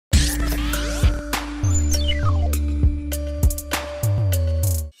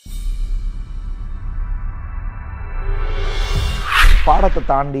பாடத்தை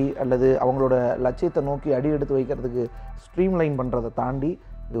தாண்டி அல்லது அவங்களோட லட்சியத்தை நோக்கி அடி எடுத்து வைக்கிறதுக்கு ஸ்ட்ரீம்லைன் பண்ணுறதை தாண்டி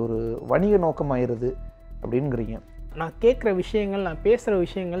இது ஒரு வணிக நோக்கமாயிருது அப்படிங்கிறீங்க. நான் கேட்குற விஷயங்கள், நான் பேசுகிற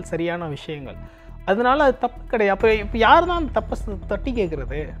விஷயங்கள் சரியான விஷயங்கள், அதனால அது தப்பு கிடையாது. அப்போ இப்போ யார் தான் தப்பை தட்டி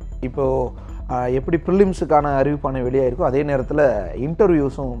கேட்குறது? இப்போது எப்படி ப்ரிலிம்ஸுக்கான அறிவிப்பானை வெளியாயிருக்கோ அதே நேரத்தில்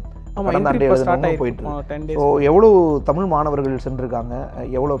இன்டர்வியூஸும் போயிட்டு ஸோ எவ்வளோ தமிழ் மாணவர்கள் சென்றிருக்காங்க,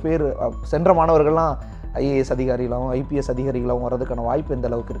 எவ்வளோ பேர் சென்ற மாணவர்கள்லாம் ஐஏஎஸ் அதிகாரிகளாகவும் ஐபிஎஸ் அதிகாரிகளாகவும் வர்றதுக்கான வாய்ப்பு எந்த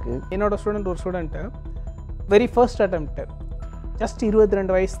அளவுக்கு இருக்குது? என்னோட ஒரு student very first attempt just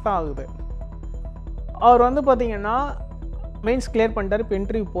 22 வயசு தான் ஆகுது. அவர் வந்து பார்த்தீங்கன்னா மெயின்ஸ் கிளியர் பண்ணிட்டார், இப்போ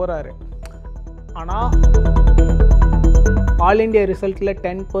இன்டர்வியூ போகிறாரு. ஆனால் ஆல் இண்டியா ரிசல்ட்டில்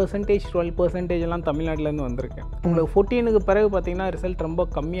 10%, 12% எல்லாம் தமிழ்நாட்டிலேருந்து வந்திருக்கு. உங்களுக்கு 14க்கு பிறகு பார்த்தீங்கன்னா ரிசல்ட் ரொம்ப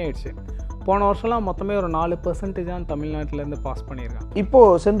கம்மியாயிடுச்சு. போன வருஷம்லாம் மொத்தமே ஒரு 4% தான் தமிழ்நாட்டிலேருந்து பாஸ் பண்ணியிருக்காங்க.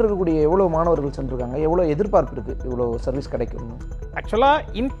 இப்போது சென்றிருக்கக்கூடிய எவ்வளோ மாணவர்கள் சென்றிருக்காங்க, எவ்வளோ எதிர்பார்ப்பு இருக்குது இவ்வளோ சர்வீஸ் கிடைக்கும்? ஆக்சுவலாக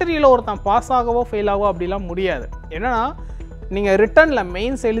இன்டர்வியூவில் ஒருத்தன் பாஸ் ஆகவோ ஃபெயில் ஆகவோ அப்படிலாம் முடியாது. ஏன்னா நீங்கள் ரிட்டனில்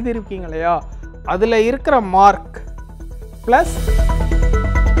மெயின்ஸ் எழுதியிருக்கீங்க இல்லையா, அதில் இருக்கிற மார்க் ப்ளஸ்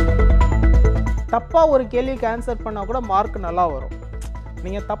தப்பாக ஒரு கேள்விக்கு ஆன்சர் பண்ணால் கூட மார்க் நல்லா வரும்.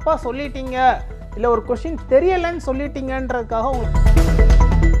 நீங்கள் தப்பாக சொல்லிட்டீங்க இல்லை ஒரு கொஷின் தெரியலைன்னு சொல்லிட்டீங்கன்றதுக்காக உங்களுக்கு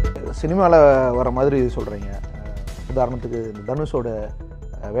சினிமாவில் வர மாதிரி சொல்கிறீங்க. உதாரணத்துக்கு இந்த தனுஷோட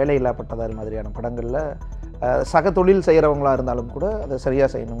வேலையில்லா பட்டதாரி மாதிரியான படங்களில் சக தொழில் செய்கிறவங்களாக இருந்தாலும் கூட அதை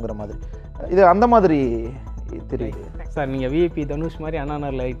சரியாக செய்யணுங்கிற மாதிரி இது அந்த மாதிரி தெரியுது. சார் நீங்கள் விஐபி தனுஷ் மாதிரி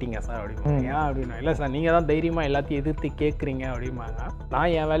அண்ணாநரில் ஆகிட்டீங்க சார் அப்படிம்பாங்க. ஏன் அப்படின்னா, இல்லை சார் நீங்கள் தான் தைரியமாக எல்லாத்தையும் எதிர்த்து கேட்குறீங்க அப்படிம்பாங்க.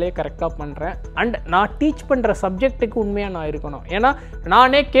 நான் என் வேலையை கரெக்டாக பண்ணுறேன் அண்ட் நான் டீச் பண்ணுற சப்ஜெக்ட்டுக்கு உண்மையாக நான் இருக்கணும். ஏன்னா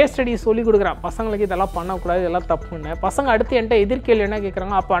நானே கேஸ் ஸ்டடி சொல்லி கொடுக்குறேன், பசங்களுக்கு இதெல்லாம் பண்ணக்கூடாது, இதெல்லாம் தப்புன்னு. பசங்க அடுத்து என்கிட்ட எதிர்கேள்வி என்ன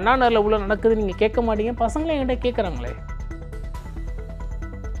கேட்குறாங்க, அப்போ அண்ணாநரில் உள்ள நடக்குது நீங்கள் கேட்க மாட்டீங்க, பசங்களே என்கிட்ட கேட்குறாங்களே.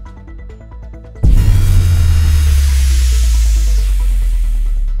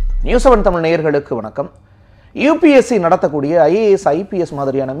 நியூஸ் 7 தமிழ் நேயர்களுக்கு வணக்கம். யூபிஎஸ்சி நடத்தக்கூடிய ஐஏஎஸ் ஐபிஎஸ்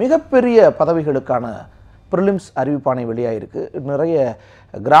மாதிரியான மிகப்பெரிய பதவிகளுக்கான ப்ரிலிம்ஸ் அறிவிப்பானை வெளியாயிருக்கு. நிறைய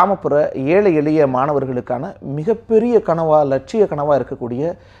கிராமப்புற ஏழை எளிய மாணவர்களுக்கான மிகப்பெரிய கனவாக லட்சிய கனவாக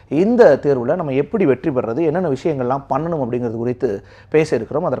இருக்கக்கூடிய இந்த தேர்வில் நம்ம எப்படி வெற்றி பெறுறது, என்னென்ன விஷயங்கள்லாம் பண்ணணும் அப்படிங்கிறது குறித்து பேச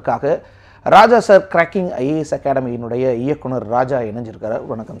இருக்கிறோம். அதற்காக ராஜா சார் கிராக்கிங் ஐஏஎஸ் அகாடமியினுடைய இயக்குனர் ராஜா இணைஞ்சிருக்காரு.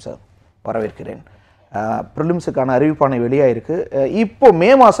 வணக்கம் சார், வரவேற்கிறேன். ப்ரிலிம்ஸுக்கான அறிவிப்பானை வெளியாயிருக்கு. இப்போ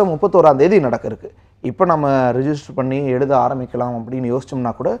மே மாதம் 31ஆம் தேதி நடக்க இருக்குது. இப்போ நம்ம ரிஜிஸ்டர் பண்ணி எழுத ஆரம்பிக்கலாம் அப்படின்னு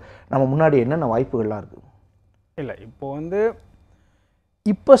யோசிச்சோம்னா கூட நம்ம முன்னாடி என்னென்ன வாய்ப்புகள்லாம் இருக்குது? இல்லை,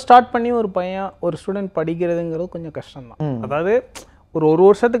 இப்போ ஸ்டார்ட் பண்ணி ஒரு ஸ்டூடெண்ட் படிக்கிறதுங்கிறது கொஞ்சம் கஷ்டம்தான். அதாவது ஒரு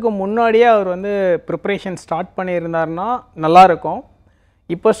வருஷத்துக்கு முன்னாடியே அவர் வந்து ப்ரிப்பரேஷன் ஸ்டார்ட் பண்ணியிருந்தாருன்னா நல்லாயிருக்கும்.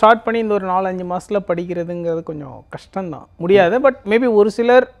 இப்போ ஸ்டார்ட் பண்ணி இந்த ஒரு 4-5 மாதத்தில் படிக்கிறதுங்கிறது கொஞ்சம் கஷ்டம்தான், முடியாது. பட் மேபி ஒரு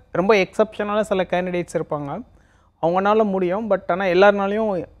சிலர் ரொம்ப எக்ஸப்ஷனான சில கேண்டிடேட்ஸ் இருப்பாங்க, அவங்களால முடியும். பட் ஆனால்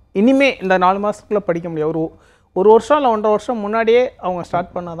எல்லாருனாலையும் இனிமேல் இந்த 4 மாதத்துக்குள்ளே படிக்க முடியாது. ஒரு வருஷம் இல்லை 1.5 வருஷம் முன்னாடியே அவங்க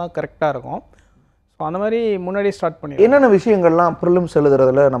ஸ்டார்ட் பண்ணால் தான் கரெக்டாக இருக்கும். ஸோ அந்த மாதிரி முன்னாடியே ஸ்டார்ட் பண்ணி என்னென்ன விஷயங்கள்லாம் ப்ரிலிம்ஸ்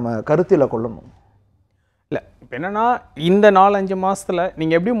எழுதுறதுல நம்ம கருத்தில் கொள்ளணும்? இல்லை, இப்போ என்னென்னா இந்த 4-5 மாதத்தில்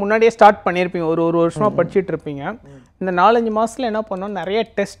நீங்கள் எப்படி முன்னாடியே ஸ்டார்ட் பண்ணியிருப்பீங்க, ஒரு வருஷமாக படிச்சுட்டு இருப்பீங்க. இந்த 4-5 மாதத்தில் என்ன பண்ணணும், நிறைய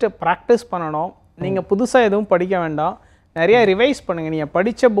டெஸ்ட்டு ப்ராக்டிஸ் பண்ணணும். நீங்கள் புதுசாக எதுவும் படிக்க வேண்டாம், நிறைய ரிவைஸ் பண்ணுங்கள். நீங்கள்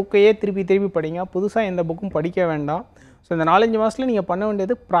படித்த புக்கையே திருப்பி படிங்க, புதுசாக எந்த புக்கும் படிக்க வேண்டாம். ஸோ இந்த 4-5 மாதத்தில் நீங்கள் பண்ண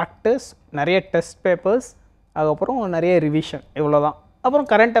வேண்டியது ப்ராக்டிஸ், நிறைய டெஸ்ட் பேப்பர்ஸ், அதுக்கப்புறம் நிறைய ரிவிஷன், இவ்வளோதான். அப்புறம்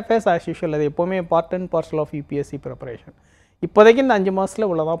கரண்ட் அஃபேர்ஸ் ஆஸ் யூஷுவல், அது எப்போவுமே part and parcel of UPSC preparation. இப்போதைக்கு இந்த 5 மாதத்தில்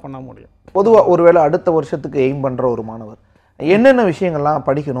இவ்வளோதான் பண்ண முடியும். பொதுவாக ஒருவேளை அடுத்த வருஷத்துக்கு எய்ம் பண்ணுற ஒரு மாணவர் என்னென்ன விஷயங்கள்லாம்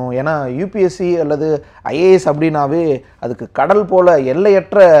படிக்கணும்? ஏன்னா யூபிஎஸ்சி அல்லது ஐஏஎஸ் அப்படின்னாவே அதுக்கு கடல் போல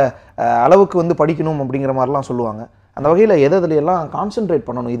எல்லையற்ற அளவுக்கு வந்து படிக்கணும் அப்படிங்கிற மாதிரிலாம் சொல்லுவாங்க. அந்த வகையில் எதுலையெல்லாம் கான்சென்ட்ரேட்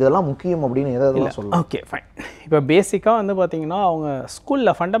பண்ணணும், இதெல்லாம் முக்கியம் அப்படின்னு எதெல்லாம் சொல்லலாம்? Okay, fine. இப்போ பேசிக்காக வந்து பார்த்திங்கன்னா அவங்க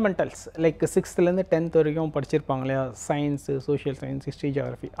ஸ்கூலில் ஃபண்டமெண்டல்ஸ் லைக் 6th-லேருந்து 10th வரைக்கும் படிச்சிருப்பாங்க இல்லையா, science, social science, history,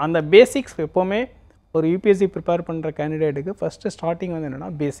 geography. அந்த பேசிக்ஸ் எப்போவுமே ஒரு யூபிஎஸ்சி ப்ரிப்பேர் பண்ணுற கேண்டிடேட்டுக்கு ஃபஸ்ட்டு ஸ்டார்டிங் வந்து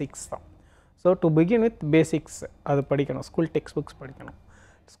என்னென்னா பேசிக்ஸ் தான். So to begin with basics அது படிக்கணும். ஸ்கூல் டெக்ஸ்ட் புக்ஸ் படிக்கணும்.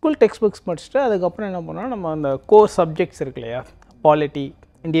 ஸ்கூல் டெக்ஸ்ட் புக்ஸ் படிச்சுட்டு அதுக்கப்புறம் என்ன பண்ணால் நம்ம அந்த கோர் சப்ஜெக்ட்ஸ் இருக்கு இல்லையா, பாலிட்டி,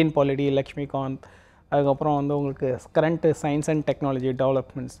 இந்தியன் பாலிட்டி, லக்ஷ்மிகாந்த், அதுக்கப்புறம் வந்து உங்களுக்கு current science and technology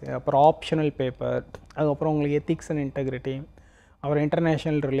developments, அப்புறம் ஆப்ஷனல் பேப்பர், அதுக்கப்புறம் உங்களுக்கு எத்திக்ஸ் அண்ட் இன்டெகிரிட்டி, அப்புறம்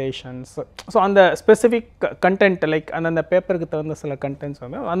இன்டர்நேஷ்னல் ரிலேஷன்ஸ். ஸோ அந்த ஸ்பெசிஃபிக் கண்டென்ட் லைக் அந்தந்த பேப்பருக்கு தகுந்த சில கண்டென்ட்ஸ்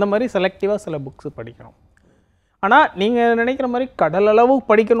வந்து அந்த மாதிரி செலக்டிவாக சில புக்ஸ் படிக்கணும். ஆனால் நீங்கள் நினைக்கிற மாதிரி கடல் அளவு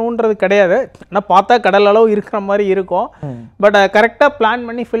படிக்கணுன்றது கிடையாது. ஆனால் பார்த்தா கடல் அளவு இருக்கிற மாதிரி இருக்கும். பட் கரெக்டாக பிளான்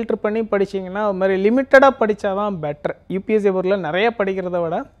பண்ணி ஃபில்டர் பண்ணி படிச்சிங்கன்னா அது மாதிரி லிமிட்டடாக படித்தா தான் பெட்டர். யூபிஎஸ்சி பொருளில் நிறைய படிக்கிறத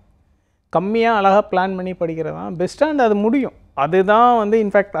விட கம்மியாக அழகாக பிளான் பண்ணி படிக்கிறது தான் பெஸ்ட்டாக, அண்ட் அது முடியும். அதுதான் வந்து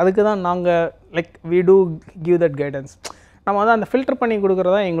இன்ஃபேக்ட் அதுக்கு தான் நாங்கள் like we do give that guidance. நம்ம வந்து அந்த ஃபில்டர் பண்ணி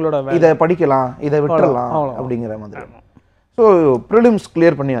கொடுக்குறதா எங்களோட வேலை. இதை படிக்கலாம், இதை விட்டுறலாம் அப்படிங்கிற மாதிரி. ஸோ ப்ரிலிம்ஸ்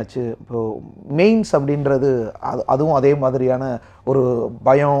கிளியர் பண்ணியாச்சு. இப்போது மெயின்ஸ் அப்படின்றது அதுவும் அதே மாதிரியான ஒரு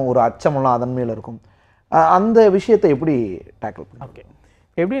பயம், ஒரு அச்சமெல்லாம் அதன் மேலே இருக்கும். அந்த விஷயத்தை எப்படி டேக்கிள் பண்ண? ஓகே,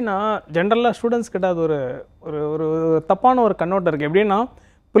 எப்படின்னா ஜென்ரலாக ஸ்டூடெண்ட்ஸ் கிட்ட அது ஒரு ஒரு ஒரு தப்பான ஒரு கண்ணோட்டம் இருக்குது. எப்படின்னா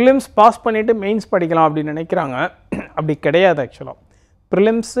ப்ரிலிம்ஸ் பாஸ் பண்ணிவிட்டு மெயின்ஸ் படிக்கலாம் அப்படின்னு நினைக்கிறாங்க. அப்படி கிடையாது. ஆக்சுவலாக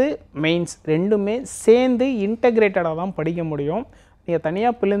ப்ரிலிம்ஸு மெயின்ஸ் ரெண்டுமே சேர்ந்து இன்டெகிரேட்டடாக தான் படிக்க முடியும். நீங்கள்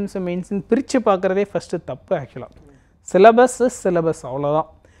தனியாக ப்ரிலிம்ஸு மெயின்ஸுன்னு பிரித்து பார்க்குறதே ஃபஸ்ட்டு தப்பு. ஆக்சுவலாக சிலபஸ் அவ்வளோதான்.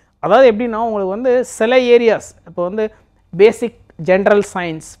 அதாவது எப்படின்னா உங்களுக்கு வந்து சில ஏரியாஸ், இப்போ வந்து பேசிக் general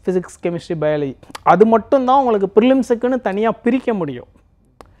science, physics, chemistry, biology, அது மட்டும்தான் உங்களுக்கு ப்ரிலிம்ஸுக்குன்னு தனியாக பிரிக்க முடியும்.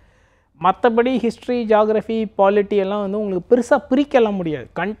 மற்றபடி ஹிஸ்ட்ரி, ஜியாகிரஃபி, பாலிட்டி எல்லாம் வந்து உங்களுக்கு பெருசாக பிரிக்கலாம் முடியாது.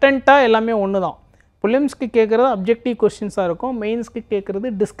 கண்டென்ட்டாக எல்லாமே ஒன்று தான். ப்ரிலிம்ஸ்க்கு கேட்குறது அப்ஜெக்டிவ் கொஸ்டின்ஸாக இருக்கும், மெயின்ஸ்க்கு கேட்குறது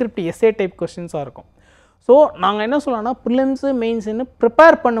டிஸ்கிரிப்டிவ் எஸ்ஏ டைப் கொஸ்டின்ஸாக இருக்கும். ஸோ நாங்கள் என்ன சொல்லலாம்னா ப்ரிலிம்ஸு மெயின்ஸுன்னு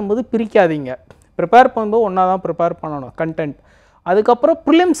ப்ரிப்பேர் பண்ணும்போது பிரிக்காதீங்க. ப்ரிப்பேர் பண்ணும்போது ஒன்றா தான் ப்ரிப்பேர் பண்ணணும் கண்டென்ட். அதுக்கப்புறம்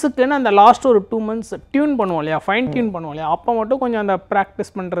ப்ரிலிம்ஸுக்குன்னு அந்த லாஸ்ட் ஒரு 2 months டியூன் பண்ணுவோம் இல்லையா, ஃபைன் டியூன் பண்ணுவோம் இல்லையா, அப்போ மட்டும் கொஞ்சம் அந்த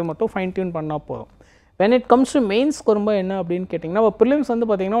ப்ராக்டிஸ் பண்ணுறது மட்டும் ஃபைன் டியூன் பண்ணால் போதும். வென் இட் கம்ஸ் டு மெயின்ஸ்க்கு ரொம்ப என்ன அப்படின்னு கேட்டிங்கன்னா, இப்போ ப்ரிலிம்ஸ் வந்து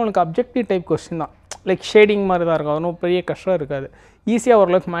பார்த்திங்கன்னா உங்களுக்கு அப்ஜெக்டிவ் டைப் கொஸ்டின் தான், லைக் ஷேடிங் மாதிரி தான் இருக்கும். ஒன்றும் பெரிய கஷ்டம் இருக்காது, ஈஸியாக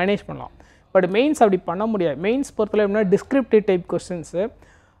ஓரளவுக்கு மேனேஜ் பண்ணலாம். பட் மெயின்ஸ் அப்படி பண்ண முடியாது. மெயின்ஸ் பொறுத்தவரை எப்படின்னா டிஸ்கிரிப்டிவ் டைப் கொஸ்டின்ஸு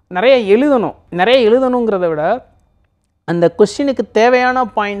நிறைய எழுதணுங்கிறத விட அந்த கொஸ்டினுக்கு தேவையான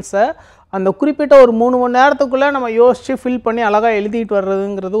பாயிண்ட்ஸை அந்த குறிப்பிட்ட ஒரு 3 மணி நேரத்துக்குள்ளே நம்ம யோசித்து ஃபில் பண்ணி அழகாக எழுதிட்டு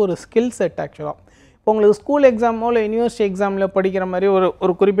வர்றதுங்கிறது ஒரு ஸ்கில் செட். ஆக்சுவலாக இப்போ உங்களுக்கு ஸ்கூல் எக்ஸாமோ இல்லை யூனிவர்சிட்டி எக்ஸாமில் படிக்கிற மாதிரி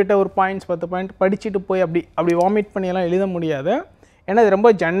ஒரு குறிப்பிட்ட ஒரு பாயிண்ட்ஸ் 10 பாயிண்ட் படிச்சுட்டு போய் அப்படி வாமிட் பண்ணியெல்லாம் எழுத முடியாது. ஏன்னா இது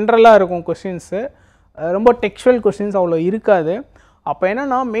ரொம்ப ஜென்ரலாக இருக்கும் கொஸ்டின்ஸு, ரொம்ப டெக்ஸ்டுவல் கொஸ்டின்ஸ் அவ்வளோ இருக்காது. அப்போ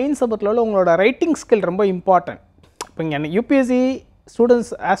என்னென்னா மெயின்ஸை பொறுத்தளவு உங்களோட ரைட்டிங் ஸ்கில் ரொம்ப இம்பார்ட்டன்ட். இப்போ இங்கே யூபிஎஸ்சி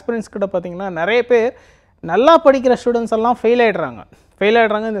ஸ்டூடெண்ட்ஸ் ஆஸ்பிரன்ஸ் கிட்ட பார்த்தீங்கன்னா நிறைய பேர் நல்லா படிக்கிற ஸ்டூடெண்ட்ஸ் எல்லாம் ஃபெயில் ஆகிடுறாங்க.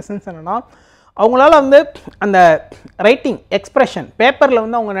 இந்த சென்ஸ் என்னென்னா அவங்களால வந்து அந்த ரைட்டிங் எக்ஸ்ப்ரெஷன் பேப்பரில்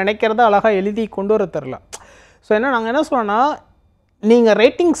வந்து அவங்க நினைக்கிறத அழகாக எழுதி கொண்டு வர தெரில. ஸோ நாங்கள் என்ன சொல்லணும்னா, நீங்கள்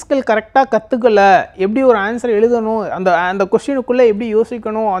ரைட்டிங் ஸ்கில் கரெக்டாக கற்றுக்கல, எப்படி ஒரு ஆன்சர் எழுதணும், அந்த கொஸ்டினுக்குள்ளே எப்படி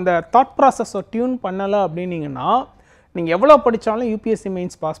யோசிக்கணும், அந்த தாட் ப்ராசஸை டியூன் பண்ணலை அப்படின்னீங்கன்னா நீங்கள் எவ்வளோ படித்தாலும் யூபிஎஸ்சி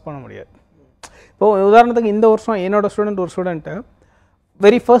மெயின்ஸ் பாஸ் பண்ண முடியாது. இப்போது உதாரணத்துக்கு இந்த வருஷம் என்னோடய ஒரு student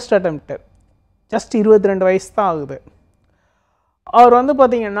very first attempt, just 22 வயசு தான் ஆகுது. அவர் வந்து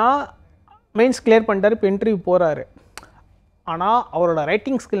பார்த்திங்கன்னா மெயின்ஸ் கிளியர் பண்ணிட்டார், இப்போ இன்டர்வியூ போகிறாரு. ஆனால் அவரோட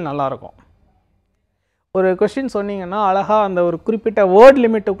ரைட்டிங் ஸ்கில் நல்லாயிருக்கும். ஒரு கொஸ்டின் சொன்னீங்கன்னா அழகாக அந்த ஒரு குறிப்பிட்ட வேர்ட்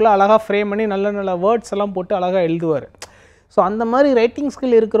லிமிட்டுக்குள்ளே அழகாக ஃப்ரேம் பண்ணி நல்ல வேர்ட்ஸ் எல்லாம் போட்டு அழகாக எழுதுவார். ஸோ அந்த மாதிரி ரைட்டிங்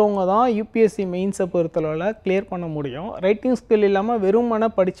ஸ்கில் இருக்கிறவங்க தான் யூபிஎஸ்சி மெயின்ஸை பொறுத்தளவில் கிளியர் பண்ண முடியும். ரைட்டிங் ஸ்கில் இல்லாமல் வெறுமன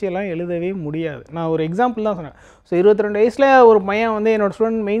படிச்செல்லாம் எழுதவே முடியாது. நான் ஒரு எக்ஸாம்பிள் தான் சொன்னேன். ஸோ 22 வயசில் ஒரு பையன் வந்து என்னோடய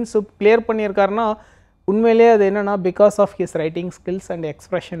ஸ்டூடெண்ட் மெயின்ஸ் கிளியர் பண்ணியிருக்காருன்னா உண்மையிலேயே அது என்னென்னா because of his writing skills and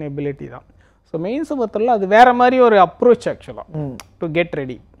expression ability தான். ஸோ மெயின்ஸை பொறுத்தளவில் அது வேறு மாதிரி ஒரு அப்ரோச் ஆக்சுவலாக டு கெட்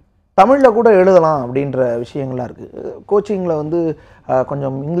ரெடி. தமிழில் கூட எழுதலாம் அப்படின்ற விஷயங்கள்லாம் இருக்குது. கோச்சிங்கில் வந்து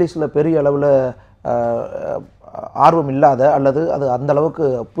கொஞ்சம் இங்கிலீஷில் பெரிய அளவில் ஆர்வம் இல்லாத அல்லது அது அந்த அளவுக்கு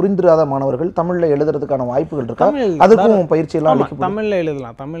புரிந்திராத மாணவர்கள் தமிழில் எழுதுறதுக்கான வாய்ப்புகள் இருக்கா? அதுக்கும் பயிற்சியெல்லாம் தமிழில்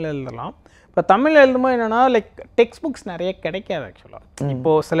எழுதலாம். இப்போ தமிழில் எழுதும்போது என்னென்னா லைக் டெக்ஸ்ட் புக்ஸ் நிறைய கிடைக்காது ஆக்சுவலாக.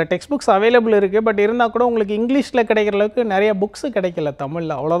 இப்போது சில டெக்ஸ்ட் புக்ஸ் அவைலபிள் இருக்குது, பட் இருந்தால் கூட உங்களுக்கு இங்கிலீஷில் கிடைக்கிற அளவுக்கு நிறைய புக்ஸு கிடைக்கல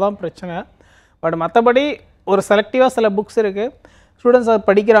தமிழில், அவ்வளோதான் பிரச்சனை. பட் மற்றபடி ஒரு செலக்டிவாக சில புக்ஸ் இருக்குது, ஸ்டூடெண்ட்ஸ் அதை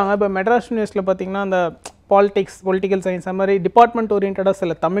படிக்கிறாங்க. இப்போ மெட்ராஸ் யூனிவர்சிட்டியில் பார்த்திங்கன்னா அந்த பொலிட்டிக்கல் சயின்ஸ் அந்த மாதிரி டிபார்ட்மெண்ட் ஓரியன்டாக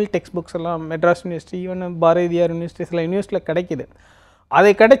சில தமிழ் டெக்ஸ்ட் புக்ஸ் எல்லாம் Madras university, even Bharathiyar university, சில யூனிவர்சிட்டியில் கிடைக்கிது.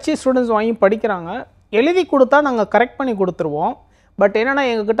 அதை கிடச்சி ஸ்டூடெண்ட்ஸ் வாங்கி படிக்கிறாங்க. எழுதி கொடுத்தா நாங்கள் கரெக்ட் பண்ணி கொடுத்துருவோம். பட் என்னென்னா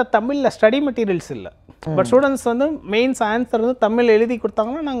எங்ககிட்ட தமிழில் ஸ்டடி மெட்டீரியல்ஸ் இல்லை. பட் ஸ்டூடெண்ட்ஸ் வந்து மெயின்ஸ் ஆன்சர் வந்து தமிழ் எழுதி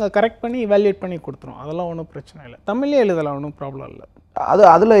கொடுத்தாங்கன்னா நாங்கள் கரெக்ட் பண்ணி இவாலுவேட் பண்ணி கொடுத்துருவோம். அதெல்லாம் ஒன்றும் பிரச்சனை இல்லை, தமிழே எழுதலாம், ஒன்றும் ப்ராப்ளம் இல்லை.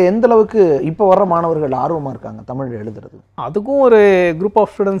 அதில் எந்த அளவுக்கு இப்போ வர்ற மாணவர்கள் ஆர்வமாக இருக்காங்க தமிழ் எழுதுறது? அதுக்கும் ஒரு குரூப்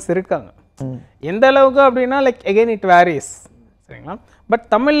ஆஃப் ஸ்டூடெண்ட்ஸ் இருக்காங்க. எந்த அளவுக்கு அப்படின்னா லைக் எகெயின் இட் வேரிஸ், சரிங்களா. பட்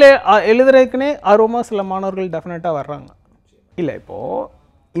தமிழில் எழுதுறதுக்குன்னே ஆர்வமாக சில மாணவர்கள் டெஃபினட்டாக வர்றாங்க. இல்லை இப்போது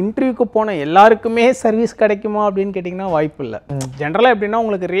இன்டர்வியூக்கு போன எல்லாருக்குமே சர்வீஸ் கிடைக்குமா அப்படின்னு கேட்டிங்கன்னா வாய்ப்பு இல்லை. ஜென்ரலாக எப்படின்னா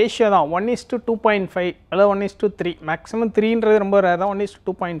உங்களுக்கு ரேஷியோ தான் 1:2.5 அல்லது 1:3, மேக்ஸிமம் 3ன்றது ரொம்ப ரேர் தான்,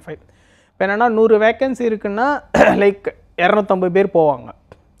 1:2.5. இப்போ என்னென்னா 100 வேக்கன்சி இருக்குன்னா லைக் 250 பேர் போவாங்க.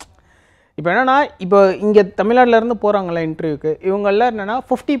 இப்போ என்னென்னா இப்போ இங்கே தமிழ்நாட்டிலேருந்து போகிறாங்களே இன்டர்வியூக்கு, இவங்களில் என்னென்னா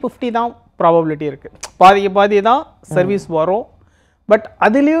 50-50 தான் ப்ராபபிலிட்டி இருக்குது. பாதி தான் சர்வீஸ் வரும். பட்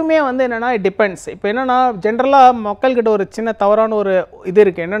அதுலேயுமே வந்து என்னென்னா இட் டிபெண்ட்ஸ். இப்போ என்னென்னா ஜென்ரலாக மக்கள்கிட்ட ஒரு சின்ன தவறான ஒரு இது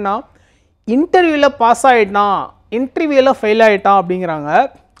இருக்குது, என்னென்னா இன்டர்வியூவில் பாஸ் ஆகிட்டான், இன்டர்வியூவில் ஃபெயில் ஆகிட்டான் அப்படிங்கிறாங்க.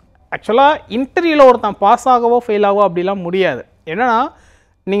 ஆக்சுவலாக இன்டர்வியூவில் ஒருத்தன் பாஸ் ஆகவோ ஃபெயில் ஆகவோ அப்படிலாம் முடியாது. என்னென்னா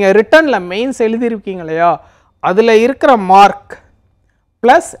நீங்கள் ரிட்டனில் மெயின்ஸ் எழுதியிருக்கீங்க இல்லையா, அதில் இருக்கிற மார்க்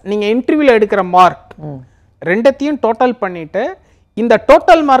ப்ளஸ் நீங்கள் இன்டர்வியூவில் எடுக்கிற மார்க் ரெண்டத்தையும் டோட்டல் பண்ணிவிட்டு இந்த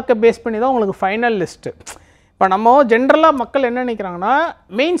டோட்டல் மார்க்கை பேஸ் பண்ணி தான் உங்களுக்கு ஃபைனல் லிஸ்ட்டு. இப்போ நம்ம ஜென்ரலாக மக்கள் என்ன நினைக்கிறாங்கன்னா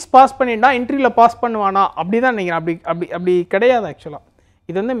மெயின்ஸ் பாஸ் பண்ணிட்டா இன்டர்வியூவில் பாஸ் பண்ணுவானா அப்படி தான் நினைக்கிறேன். அப்படி கிடையாது. ஆக்சுவலாக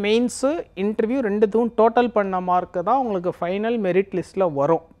இது வந்து மெயின்ஸு இன்டர்வியூ ரெண்டுத்துக்கும் டோட்டல் பண்ண மார்க்கு தான் உங்களுக்கு ஃபைனல் மெரிட் லிஸ்ட்டில்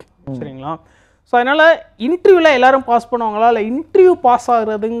வரும். சரிங்களா? ஸோ அதனால் இன்டர்வியூவில் எல்லோரும் பாஸ் பண்ணுவாங்களா, இல்லை இன்டர்வியூ பாஸ்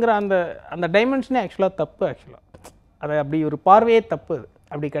ஆகுறதுங்கிற அந்த டைமென்ஷனே ஆக்சுவலாக தப்பு. ஆக்சுவலாக அது அப்படி ஒரு பார்வையே தப்பு. அது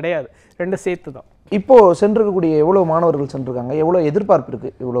அப்படி கிடையாது, ரெண்டு சேர்த்து தான். இப்போது சென்றிருக்கக்கூடிய எவ்வளோ மாணவர்கள் சென்றிருக்காங்க, எவ்வளோ எதிர்பார்ப்பு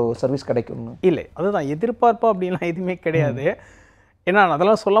இருக்குது இவ்வளோ சர்வீஸ் கிடைக்கும்னு? இல்லை, அதுதான் எதிர்பார்ப்பா அப்படின்லாம் எதுவுமே கிடையாது. ஏன்னா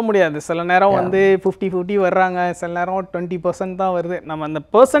அதெல்லாம் சொல்ல முடியாது. சில நேரம் வந்து 50-50 வர்றாங்க, சில நேரம் 20% தான் வருது. நம்ம அந்த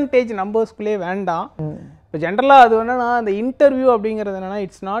பெர்சன்டேஜ் நம்பர்ஸ்குள்ளே வேண்டாம். இப்போ ஜென்ரலாக அது என்னன்னா அந்த இன்டர்வியூ அப்படிங்கிறது என்னென்னா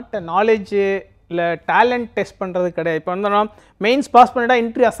இட்ஸ் நாட் நாலேஜு இல்லை டேலண்ட் டெஸ்ட் பண்ணுறது கிடையாது. இப்போ வந்து நான் மெயின்ஸ் பாஸ் பண்ணிட்டா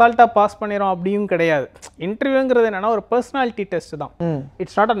இன்டர்வியூ அசால்ட்டாக பாஸ் பண்ணிடும் அப்படியும் கிடையாது. இன்டர்வியூங்கிறது என்னென்னா ஒரு பர்சனாலிட்டி டெஸ்ட் தான்.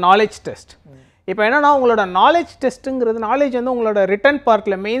 It's not a knowledge test. இப்போ என்னன்னா உங்களோட நாலேஜ் டெஸ்ட்டுங்கிறது நாலேஜ் வந்து உங்களோட ரிட்டன்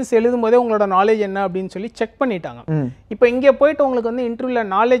பார்ட்டில் மெயின்ஸ் எழுதும் போதே உங்களோட நாலேஜ் என்ன அப்படின்னு சொல்லி செக் பண்ணிட்டாங்க. இப்போ இங்கே போயிட்டு உங்களுக்கு வந்து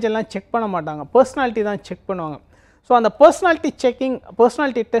இன்டர்வியூவில் நாலேஜ் எல்லாம் செக் பண்ண மாட்டாங்க, பர்சனாலிட்டி தான் செக் பண்ணுவாங்க. ஸோ அந்த பர்சனாலிட்டி செக்கிங்,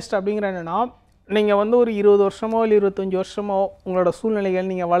 பர்சனாலிட்டி டெஸ்ட் அப்படிங்கிற என்னென்னா நீங்கள் வந்து ஒரு 20 வருஷமோ இல்லை 25 வருஷமோ உங்களோட சூழ்நிலைகள்,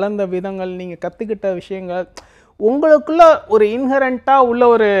 நீங்கள் வளர்ந்த விதங்கள், நீங்கள் கற்றுக்கிட்ட விஷயங்கள், உங்களுக்குள்ள ஒரு இன்ஹரண்ட்டாக உள்ள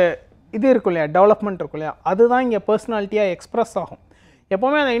ஒரு இது இருக்கும் இல்லையா, டெவலப்மெண்ட் இருக்கும் இல்லையா, அதுதான் இங்கே பர்சனாலிட்டியாக எக்ஸ்ப்ரெஸ் ஆகும்.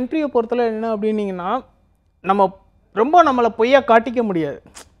 எப்போவுமே அந்த இன்டர்வியூ பொறுத்தவரை என்ன அப்படின்னீங்கன்னா நம்ம ரொம்ப நம்மளை பொய்யா காட்டிக்க முடியாது,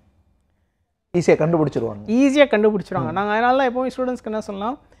 ஈஸியாக கண்டுபிடிச்சிருவாங்க. நாங்கள் அதனால எப்போவுமே ஸ்டூடெண்ட்ஸ்க்கு என்ன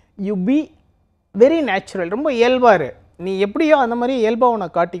சொல்லலாம், யூ பி வெரி நேச்சுரல், ரொம்ப இயல்பாரு, நீ எப்படியோ அந்த மாதிரி இயல்பாக உன்னை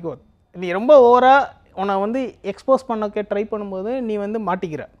காட்டிக்கோ. நீ ரொம்ப ஓவராக உன்னை வந்து எக்ஸ்போஸ் பண்ண ட்ரை பண்ணும்போது நீ வந்து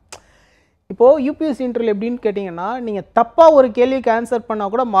மாட்டிக்கிற. இப்போது யூபிஎஸ்சி இன்டர்வியூ எப்படின்னு கேட்டிங்கன்னா நீங்கள் தப்பாக ஒரு கேள்விக்கு ஆன்சர்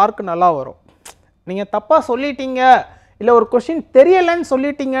பண்ணால் கூட மார்க் நல்லா வரும். நீங்கள் தப்பாக சொல்லிட்டீங்க இல்லை ஒரு கொஷின் தெரியலைன்னு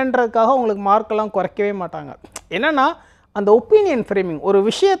சொல்லிட்டீங்கன்றதுக்காக உங்களுக்கு மார்க்கெல்லாம் குறைக்கவே மாட்டாங்க. என்னென்னா அந்த ஒப்பீனியன் ஃப்ரேமிங், ஒரு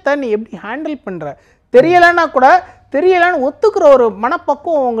விஷயத்தை நீ எப்படி ஹேண்டில் பண்ணுற, தெரியலைன்னா கூட தெரியலைன்னு ஒத்துக்கிற ஒரு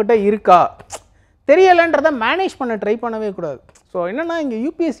மனப்பக்குவம் உங்கள்கிட்ட இருக்கா, தெரியலைன்றதை மேனேஜ் பண்ண ட்ரை பண்ணவே கூடாது. ஸோ என்னென்னா இங்கே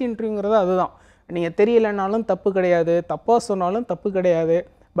யூபிஎஸ்சி இன்டர்வியூங்கிறது அதுதான். நீங்கள் தெரியலைன்னாலும் தப்பு கிடையாது, தப்பாக சொன்னாலும் தப்பு கிடையாது.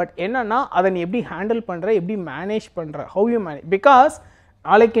 பட் என்னென்னா அதை நீ எப்படி ஹேண்டில் பண்ணுற, எப்படி மேனேஜ் பண்ணுற, ஹவ் யூ மேனேஜ். பிகாஸ்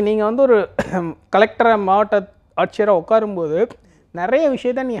நாளைக்கு நீங்கள் வந்து ஒரு கலெக்டரை, மாவட்ட ஆட்சியராக உட்காரும்போது நிறைய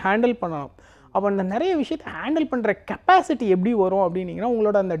விஷயத்தை நீ ஹேண்டில் பண்ணணும். அப்போ அந்த நிறைய விஷயத்தை ஹேண்டில் பண்ணுற கெப்பாசிட்டி எப்படி வரும் அப்படின்னீங்கன்னா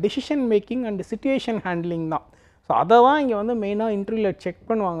உங்களோட அந்த decision making and situation handling தான். ஸோ அதை தான் இங்கே வந்து மெயினாக இன்டர்வியூவில் செக்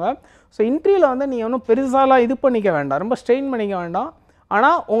பண்ணுவாங்க. ஸோ இன்டர்வியூவில் வந்து நீங்கள் ஒன்றும் பெருசாலாம் இது பண்ணிக்க வேண்டாம், ரொம்ப ஸ்ட்ரெயின் பண்ணிக்க வேண்டாம்.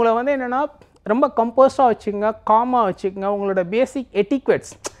 ஆனால் உங்களை வந்து என்னென்னா ரொம்ப கம்போஸ்டாக வச்சுக்கோங்க, காமாக வச்சுக்கோங்க. உங்களோட பேசிக்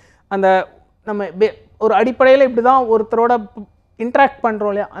எட்டிக்வெட்ஸ், அந்த நம்ம ஒரு அடிப்படையில் இப்படி தான் ஒருத்தரோட இன்ட்ராக்ட்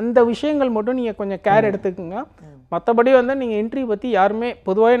பண்ணுறோம் இல்லையா, அந்த விஷயங்கள் மட்டும் நீங்கள் கொஞ்சம் கேர் எடுத்துக்கோங்க. மற்றபடி வந்து நீங்கள் இன்டர்வியூ பற்றி யாருமே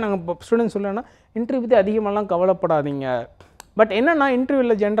பொதுவாகவே நாங்கள் ஸ்டூடெண்ட்ஸ் சொல்லணும்னா இன்டர்வியூ பற்றி அதிகமாகலாம் கவலைப்படாதீங்க. பட் என்னென்னா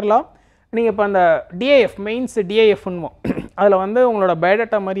இன்டர்வியூவில் ஜென்ரலாக நீங்கள் இப்போ அந்த டிஐஎஃப், மெயின்ஸ் டிஐஎஃப்னுவோம், அதில் வந்து உங்களோட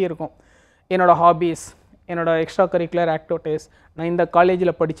பயோடேட்டா மாதிரி இருக்கும். என்னோடய ஹாபீஸ், என்னோடய எக்ஸ்ட்ரா கரிக்குலர் ஆக்டிவிட்டீஸ், நான் இந்த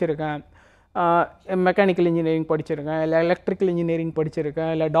காலேஜில் படிச்சிருக்கேன், மெக்கானிக்கல் இன்ஜினியரிங் படிச்சிருக்கேன், இல்லை எலக்ட்ரிக்கல் இன்ஜினியரிங்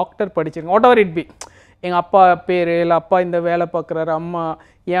படிச்சிருக்கேன், இல்லை டாக்டர் படிச்சிருக்கேன், வாட் எவர் இட் பி, எங்கள் அப்பா பேர், இல்லை அப்பா இந்த வேலை பார்க்குறாரு, அம்மா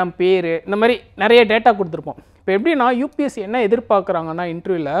என் பேர், இந்த மாதிரி நிறைய டேட்டா கொடுத்துருப்போம். இப்போ எப்படின்னா யூபிஎஸ்சி என்ன எதிர்பார்க்குறாங்கன்னா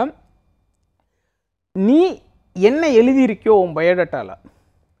இன்டர்வியூவில் நீ என்ன எழுதியிருக்கியோ உன் பயோடேட்டாவில்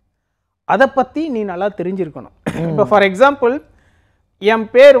அதை பற்றி நீ நல்லா தெரிஞ்சிருக்கணும். இப்போ ஃபார் எக்ஸாம்பிள் என்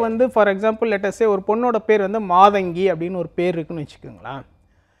பேர் வந்து ஃபார் எக்ஸாம்பிள் லெட்டஸே ஒரு பொண்ணோட பேர் வந்து மாதங்கி அப்படின்னு ஒரு பேர் இருக்குன்னு வச்சுக்கோங்களேன்.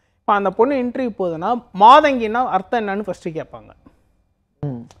 இப்போ அந்த பொண்ணு இன்டர்வியூ போகுதுன்னா மாதங்கின்னா அர்த்தம் என்னன்னு ஃபஸ்ட்டு கேட்பாங்க.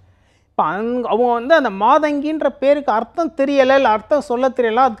 இப்போ அவங்க வந்து அந்த மாதங்கின்ற பேருக்கு அர்த்தம் தெரியலை, இல்லை அர்த்தம் சொல்ல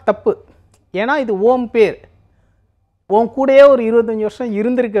தெரியல, அது தப்பு. ஏன்னா இது ஓம் பேர், உன் கூடயே ஒரு 25 வருஷம்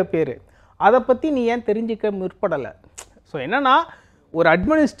இருந்திருக்க பேர், அதை பற்றி நீ ஏன் தெரிஞ்சிக்க முற்படலை. ஸோ என்னென்னா ஒரு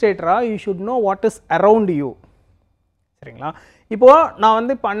அட்மினிஸ்ட்ரேட்டராக you should know what is around you. சரிங்களா? இப்போது நான்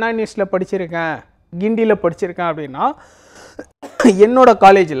வந்து இப்போ அண்ணா யூனிவர்சிட்டியில் படிச்சிருக்கேன், கிண்டியில் படிச்சிருக்கேன் அப்படின்னா என்னோட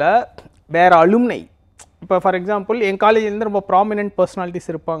காலேஜில் வேறு அலுமினை, இப்போ ஃபார் எக்ஸாம்பிள் என் காலேஜ்லேருந்து ரொம்ப ப்ராமினென்ட் பர்சனாலிட்டிஸ்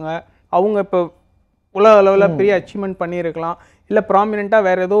இருப்பாங்க, அவங்க இப்போ உலக அளவில் பெரிய அச்சீவ்மெண்ட் பண்ணியிருக்கலாம், இல்லை ப்ராமினெண்ட்டாக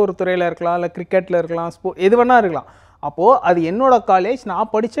வேறு ஏதோ ஒரு துறையில் இருக்கலாம், இல்லை கிரிக்கெட்டில் இருக்கலாம், எது வேணால் இருக்கலாம். அப்போது அது என்னோடய காலேஜ்,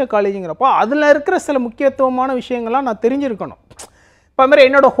 நான் படித்த காலேஜுங்கிறப்போ அதில் இருக்கிற சில முக்கியத்துவமான விஷயங்கள்லாம் நான் தெரிஞ்சிருக்கணும். இப்போ அதுமாதிரி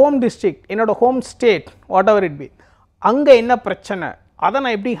என்னோடய ஹோம் டிஸ்ட்ரிக்ட், என்னோடய home state, what ever it be, அங்கே என்ன பிரச்சனை, அதை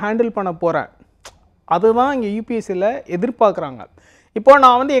நான் எப்படி ஹேண்டில் பண்ண போகிறேன், அதுதான் இங்கே யூபிஎஸ்சியில் எதிர்பார்க்குறாங்க. இப்போ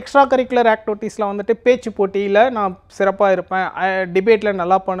நான் வந்து எக்ஸ்ட்ரா கரிக்குலர் ஆக்டிவிட்டீஸில் வந்துட்டு பேச்சு போட்டியில் நான் சிறப்பாக இருப்பேன், டிபேட்டில்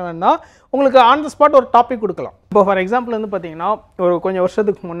நல்லா பண்ணுவேன்னா உங்களுக்கு ஆன் த ஸ்பாட் ஒரு டாபிக் கொடுக்கலாம். இப்போ ஃபார் எக்ஸாம்பிள் வந்து பார்த்தீங்கன்னா ஒரு கொஞ்சம்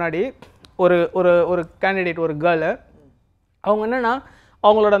வருஷத்துக்கு முன்னாடி ஒரு ஒரு ஒரு கேண்டிடேட், ஒரு கேர்ளு, அவங்க என்னென்னா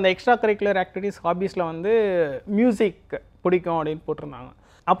அவங்களோட அந்த எக்ஸ்ட்ரா கரிக்குலர் ஆக்டிவிட்டீஸ் ஹாபீஸில் வந்து மியூசிக் பிடிக்கும் அப்படின்னு போட்டிருந்தாங்க.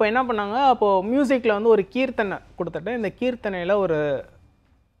 அப்போ என்ன பண்ணாங்க, அப்போது மியூசிக்கில் வந்து ஒரு கீர்த்தனை கொடுத்துட்டு இந்த கீர்த்தனையில் ஒரு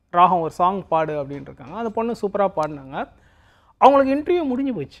ராகம், ஒரு சாங் பாடு அப்படின்ட்டுருக்காங்க. அந்த பொண்ணு சூப்பராக பாடினாங்க. அவங்களுக்கு இன்டர்வியூ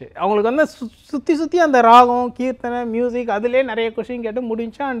முடிஞ்சு போச்சு. அவங்களுக்கு வந்து சுற்றி அந்த ராகம், கீர்த்தனை, மியூசிக் அதிலே நிறைய கொஸ்டின் கேட்டு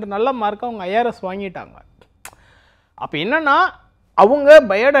முடிஞ்சா அண்ட் நல்ல மார்க்கு அவங்க IRS வாங்கிட்டாங்க. அப்போ என்னென்னா அவங்க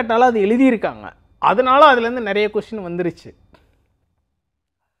பயோடேட்டாவில் அது எழுதியிருக்காங்க, அதனால அதுலேருந்து நிறைய கொஸ்டின் வந்துருச்சு.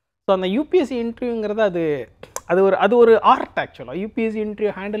 ஸோ அந்த UPSC இன்டர்வியூங்கிறது அது ஒரு ஆர்ட். ஆக்சுவலாக UPSC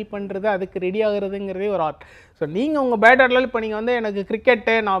இன்டர்வியூ ஹேண்டில் பண்ணுறது, அதுக்கு ரெடி ஆகுறதுங்கிறதே ஒரு ஆர்ட். ஸோ நீங்கள் உங்கள் பயோடேட்டாவில் இப்போ நீங்கள் வந்து எனக்கு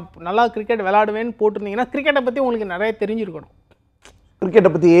கிரிக்கெட்டு, நான் நல்லா கிரிக்கெட் விளையாடுவேன்னு போட்டிருந்தீங்கன்னா கிரிக்கெட்டை பற்றி உங்களுக்கு நிறைய தெரிஞ்சிருக்கணும். கிரிக்கெட்டை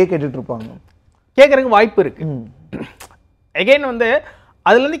பற்றியே கேட்டுட்ருப்பாங்க, கேட்குறதுக்கு வாய்ப்பு இருக்குது. எகெயின் வந்து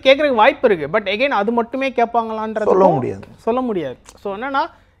அதுலேருந்து கேட்குறதுக்கு வாய்ப்பு இருக்குது. பட் எகெயின் அது மட்டுமே கேட்பாங்களான்றது சொல்ல முடியாது. ஸோ என்னென்னா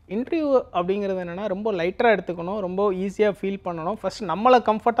இன்டர்வியூ அப்படிங்கிறது என்னென்னா ரொம்ப லைட்டராக எடுத்துக்கணும், ரொம்ப ஈஸியாக ஃபீல் பண்ணணும். ஃபஸ்ட் நம்மளை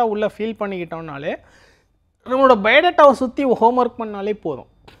கம்ஃபர்ட்டாக உள்ளே ஃபீல் பண்ணிக்கிட்டோம்னாலே நம்மளோட பயோடேட்டாவை சுற்றி ஹோம்ஒர்க் பண்ணாலே போதும்.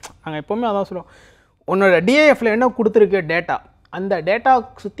 நாங்கள் எப்போவுமே அதான் சொல்லுவோம், உன்னோட DIFல என்ன கொடுத்துருக்கு டேட்டா, அந்த டேட்டா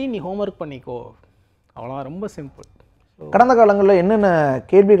சுற்றி நீ ஹோம்ஒர்க் பண்ணிக்கோ, அவ்வளோதான், ரொம்ப சிம்பிள். கடந்த காலங்களில் என்னென்ன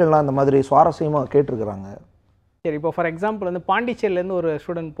கேள்விகள்லாம் அந்த மாதிரி சுவாரஸ்யமாக கேட்டிருக்கிறாங்க? சரி, இப்போ ஃபார் எக்ஸாம்பிள் வந்து பாண்டிச்சேரியிலேருந்து ஒரு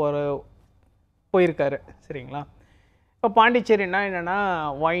ஸ்டூடெண்ட் போயிருக்காரு, சரிங்களா? இப்போ பாண்டிச்சேரினா என்னென்னா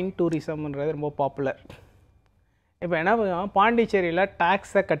வைன் டூரிசம்ன்றது ரொம்ப பாப்புலர். இப்போ என்ன பண்ணுவோம், பாண்டிச்சேரியில்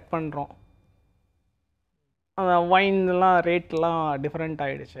டேக்ஸை கட் பண்ணுறோம், அந்த வைன்லாம் ரேட்லாம் டிஃப்ரெண்ட்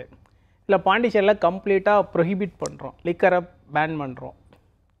ஆகிடுச்சு. இல்லை பாண்டிச்சேரியில் கம்ப்ளீட்டாக ப்ரொஹிபிட் பண்ணுறோம், லிக்கரை பேன் பண்ணுறோம்.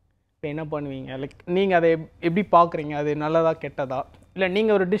 இப்போ என்ன பண்ணுவீங்க? லைக் நீங்கள் அதை எப்படி பார்க்குறீங்க? அது நல்லதா கெட்டதா? இல்லை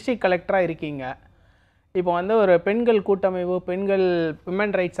நீங்கள் ஒரு டிஸ்ட்ரிக்ட் கலெக்டராக இருக்கீங்க, இப்போ வந்து ஒரு பெண்கள் கூட்டமைப்பு, பெண்கள்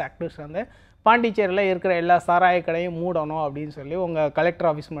விமன் ரைட்ஸ் ஆக்டிவிஸ்ட் வந்து பாண்டிச்சேரியில் இருக்கிற எல்லா சாராய கடையும் மூடணும் அப்படின்னு சொல்லி உங்கள் கலெக்டர்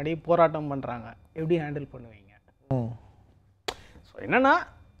ஆஃபீஸ் முன்னாடி போராட்டம் பண்ணுறாங்க, எப்படி ஹேண்டில் பண்ணுவீங்க? ஸோ என்னென்னா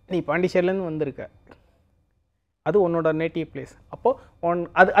நீ பாண்டிச்சேரியிலேருந்து வந்திருக்க, அது உன்னோட நேட்டிவ் பிளேஸ்,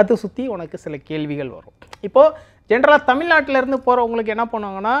 அப்போது அது சுற்றி உனக்கு சில கேள்விகள் வரும். இப்போது ஜென்ரலாக தமிழ்நாட்டிலேருந்து போகிறவங்களுக்கு என்ன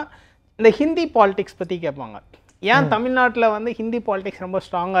பண்ணுவாங்கன்னா இந்த ஹிந்தி பாலிடிக்ஸ் பற்றி கேட்பாங்க. ஏன் தமிழ்நாட்டில் வந்து ஹிந்தி பாலிடிக்ஸ் ரொம்ப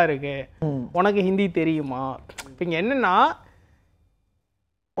ஸ்ட்ராங்காக இருக்குது, உனக்கு ஹிந்தி தெரியுமா? இப்போ இங்கே என்னென்னா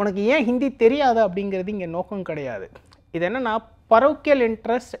உனக்கு ஏன் ஹிந்தி தெரியாது அப்படிங்கிறது இங்கே நோக்கம் கிடையாது. இது என்னென்னா பரோக்கியல்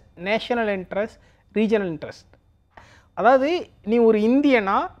interest, national interest, regional interest. அதாவது நீ ஒரு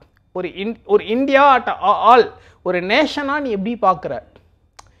இந்தியனா, ஒரு இந்தியா அட் ஆல், ஒரு நேஷனாக நீ எப்படி பார்க்குற,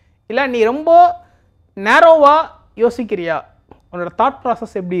 இல்லை நீ ரொம்ப நேரோவாக யோசிக்கிறியா, உன்னோட தாட்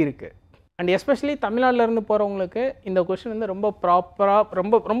ப்ராசஸ் எப்படி இருக்குது? அண்ட் எஸ்பெஷலி தமிழ்நாட்டிலேருந்து போகிறவங்களுக்கு இந்த கொஸ்டின் வந்து ரொம்ப ப்ராப்பராக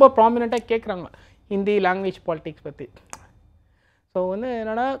ரொம்ப ப்ராமினெண்ட்டாக கேட்குறாங்க ஹிந்தி லாங்குவேஜ் பாலிட்டிக்ஸ் பற்றி. ஸோ வந்து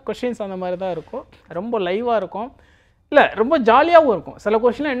என்னென்னா கொஸ்டின்ஸ் அந்த மாதிரி தான் இருக்கும், ரொம்ப லைவாக இருக்கும், இல்லை ரொம்ப ஜாலியாகவும் இருக்கும். சில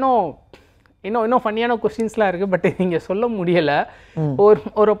கொஸ்டின்லாம் இன்னும் ஃபன்னியான கொஸ்டின்ஸ்லாம் இருக்குது, பட் நீங்கள் சொல்ல முடியலை.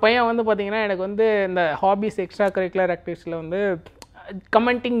 ஒரு பையன் வந்து பார்த்தீங்கன்னா எனக்கு வந்து இந்த ஹாபீஸ் எக்ஸ்ட்ரா கரிக்குலர் ஆக்டிவிட்டிஸில் வந்து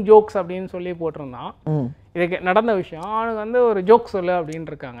கமெண்டிங் ஜோக்ஸ் அப்படின்னு சொல்லி போட்டிருந்தான். இதுக்கு நடந்த விஷயம், அவனுக்கு வந்து ஒரு ஜோக் சொல்லு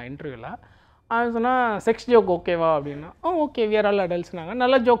அப்படின்னு இருக்காங்க இன்டர்வியூவில். அவன் சொன்னால் செக்ஸ் ஜோக் ஓகேவா அப்படின்னா, ஓகே வியர் ஆல் அடல்ட்ஸ்னாங்க.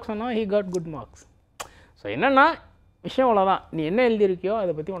 நல்ல ஜோக் சொன்னால் he got good marks. So என்னென்னா விஷயம் அவ்வளோதான், நீ என்ன எழுதியிருக்கியோ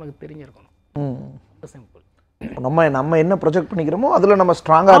அதை பற்றி உனக்கு தெரிஞ்சிருக்கணும், சிம்பிள். நம்ம என்ன ப்ரொஜெக்ட் பண்ணிக்கிறோமோ அதில் நம்ம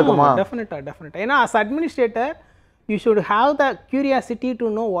ஸ்ட்ராங்காக இருக்குமா? டெஃபினட்டாக. ஏன்னா as administrator you should have the curiosity to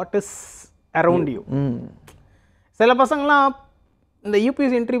know what is around you. சில பசங்களாம் இந்த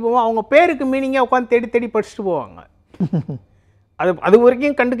UPSC இன்டர்வியூ போவோம், அவங்க பேருக்கு மீனிங்கே உட்காந்து தேடி படிச்சுட்டு போவாங்க. அது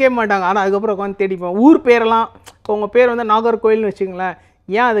வரைக்கும் கண்டுக்கவே மாட்டாங்க. ஆனால் அதுக்கப்புறம் உட்காந்து தேடி போவோம். ஊர் பேரெல்லாம், இப்போ உங்கள் பேர் வந்து நாகர்கோயில்னு வச்சுங்களேன்,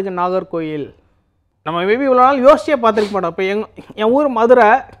 ஏன் அதுக்கு நாகர்கோயில்? நம்ம மேபி இவ்வளோ நாள் யோசிச்சே பார்த்துருக்க மாட்டோம். இப்போ என் ஊர் மதுரை,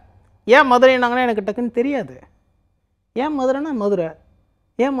 ஏன் மதுரைனாங்கன்னா எனக்கு டக்குன்னு தெரியாது. ஏன் மதுரைனா மதுரை,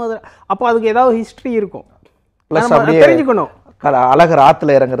 ஏன் மதுரை, அப்போ அதுக்கு ஏதாவது ஹிஸ்ட்ரி இருக்கும், தெரிஞ்சுக்கணும். அழகர்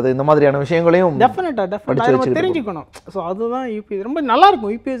ஆற்றுல இறங்குறது, இந்த மாதிரியான விஷயங்களையும் டெஃபினட்டாக தெரிஞ்சுக்கணும். ஸோ அதுதான் UPSC ரொம்ப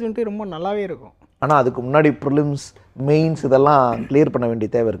நல்லாயிருக்கும். UPSC ரொம்ப நல்லாவே இருக்கும். ஆனால் அதுக்கு முன்னாடி ப்ரிலிம்ஸ், மெயின்ஸ் இதெல்லாம் கிளியர் பண்ண வேண்டிய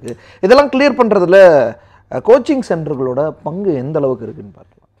தேவை இருக்குது. இதெல்லாம் கிளியர் பண்ணுறதுல கோச்சிங் சென்டர்களோட பங்கு எந்த அளவுக்கு இருக்குதுன்னு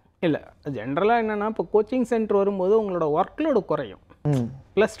பார்க்கலாம். இல்லை ஜென்ரலாக என்னென்னா இப்போ கோச்சிங் சென்டர் வரும்போது உங்களோட ஒர்க்லோடு குறையும்,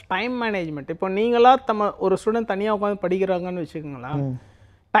 ப்ளஸ் டைம் மேனேஜ்மெண்ட். இப்போ நீங்களாக ஒரு ஸ்டூடெண்ட் தனியாக உட்காந்து படிக்கிறாங்கன்னு வச்சுக்கோங்களேன்,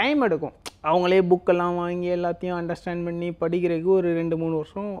 டைம் எடுக்கும். அவங்களே புக்கெல்லாம் வாங்கி எல்லாத்தையும் அண்டர்ஸ்டாண்ட் பண்ணி படிக்கிறதுக்கு ஒரு 2-3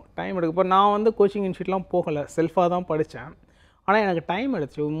 வருஷம் டைம் எடுக்கும். இப்போ நான் வந்து கோச்சிங் இன்ஸ்டியூட்லாம் போகலை, செல்ஃபாக தான் படித்தேன். ஆனால் எனக்கு டைம்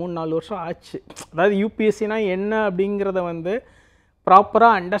எடுத்துச்சு, 3-4 வருஷம் ஆச்சு. அதாவது UPSCனா என்ன அப்படிங்கிறத வந்து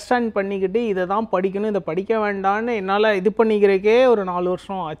ப்ராப்பராக அண்டர்ஸ்டாண்ட் பண்ணிக்கிட்டு இதை தான் படிக்கணும், இதை படிக்க வேண்டான்னு என்னால் இது பண்ணிக்கிறதுக்கே ஒரு 4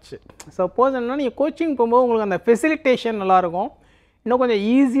 வருஷம் ஆச்சு. சப்போஸ் என்னன்னா நீங்கள் கோச்சிங் போகும்போது உங்களுக்கு அந்த ஃபெசிலிட்டேஷன் நல்லாயிருக்கும், இன்னும் கொஞ்சம்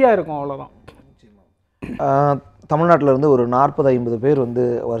ஈஸியாக இருக்கும், அவ்வளோதான். தமிழ்நாட்டில் இருந்து ஒரு 40-50 பேர் வந்து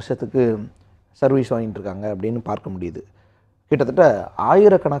வருஷத்துக்கு சர்வீஸ் வாங்கிட்டு இருக்காங்க அப்படின்னு பார்க்க முடியுது. கிட்டத்தட்ட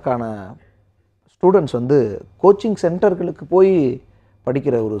ஆயிரக்கணக்கான ஸ்டூடெண்ட்ஸ் வந்து கோச்சிங் சென்டர்களுக்கு போய்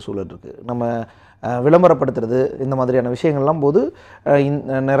படிக்கிற ஒரு சூழல் இருக்குது. நம்ம விளம்பரப்படுத்துறது இந்த மாதிரியான விஷயங்கள்லாம் போது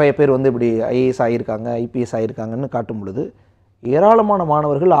நிறைய பேர் வந்து இப்படி ஐஏஎஸ் ஆகியிருக்காங்க, ஐபிஎஸ் ஆகியிருக்காங்கன்னு காட்டும் பொழுது ஏராளமான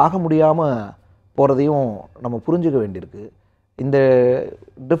மாணவர்கள் ஆக முடியாமல் போகிறதையும் நம்ம புரிஞ்சுக்க வேண்டியிருக்கு. இந்த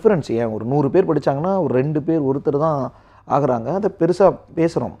டிஃப்ரென்ஸ் ஏன் ஒரு 100 பேர் படித்தாங்கன்னா ஒரு 2 பேர் ஒருத்தர் தான் ஆகுறாங்க. அதை பெருசாக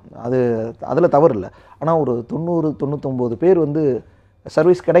பேசுகிறோம், அதில் தவறு இல்லை. ஆனால் ஒரு 90-99 பேர் வந்து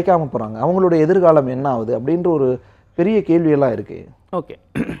சர்வீஸ் கிடைக்காம போகிறாங்க. அவங்களுடைய எதிர்காலம் என்ன ஆகுது அப்படின்ற ஒரு பெரிய கேள்வியெல்லாம் இருக்குது. Okay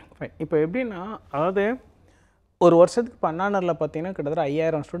fine. இப்போ எப்படின்னா, அதாவது ஒரு வருஷத்துக்கு இப்போ அண்ணாநகரில் பார்த்தீங்கன்னா கிட்டத்தட்ட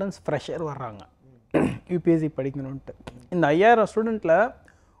 5000 ஸ்டூடெண்ட்ஸ் ஃப்ரெஷர் வர்றாங்க யூபிஎஸ்சி படிக்கணுன்ட்டு. இந்த 5000 ஸ்டூடெண்ட்டில்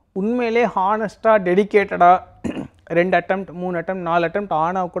உண்மையிலே ஹானஸ்ட்டாக டெடிக்கேட்டடாக 2 attempt 3 attempt 4 attempt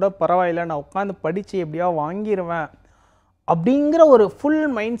ஆனால் கூட பரவாயில்ல, நான் உட்காந்து படித்து எப்படியா வாங்கிடுவேன் அப்படிங்கிற ஒரு ஃபுல்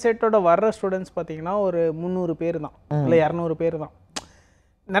மைண்ட் செட்டோட வர்ற ஸ்டூடெண்ட்ஸ் பார்த்தீங்கன்னா ஒரு 300 பேர் தான், இல்லை 200 பேர் தான்.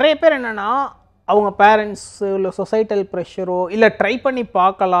 நிறைய பேர் என்னென்னா அவங்க பேரண்ட்ஸு இல்லை சொசைட்டல் ப்ரெஷரோ இல்லை ட்ரை பண்ணி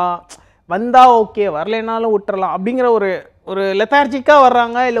பார்க்கலாம், வந்தால் ஓகே வரலைனாலும் விட்டுறலாம் அப்படிங்கிற ஒரு லெத்தார்ஜிக்காக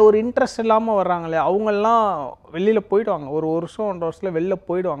வர்றாங்க, இல்லை ஒரு இன்ட்ரெஸ்ட் இல்லாமல் வர்றாங்களே, அவங்கெல்லாம் வெளியில் போயிடுவாங்க. ஒரு வருஷம் 1.5 வருஷத்தில் வெளில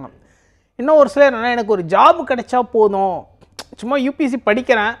போயிடுவாங்க. இன்னும் ஒரு சிலர் என்னென்னா எனக்கு ஒரு ஜாப் கிடைச்சா போதும், சும்மா யூபிஎஸ்சி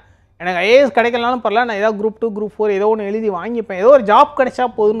படிக்கிறேன், எனக்கு ஐஏஎஸ் கிடைக்கலனாலும் பரவாயில்ல, நான் ஏதாவது குரூப் 2 குரூப் 4 ஏதோ ஒன்று எழுதி வாங்கிப்பேன், ஏதோ ஒரு ஜாப் கிடைச்சா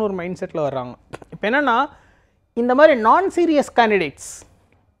போதும்னு ஒரு மைண்ட் செட்டில் வர்றாங்க. இப்போ என்னென்னா இந்த மாதிரி நான் சீரியஸ் கேண்டிடேட்ஸ்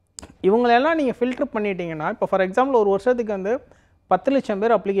இவங்களெல்லாம் நீங்கள் ஃபில்டர் பண்ணிட்டீங்கன்னா, இப்போ ஃபார் எக்ஸாம்பிள் ஒரு வருஷத்துக்கு வந்து 10 லட்சம்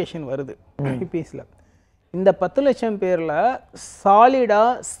பேர் அப்ளிகேஷன் வருது யூபிஎஸ்சியில். இந்த 10 லட்சம் பேரில்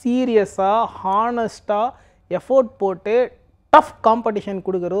சாலிடாக சீரியஸாக ஹானஸ்ட்டாக எஃபோர்ட் போட்டு டஃப் காம்படிஷன்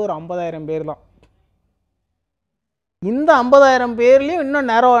கொடுக்குறது ஒரு 50,000 பேர் தான். இந்த 50,000 பேர்லேயும் இன்னும்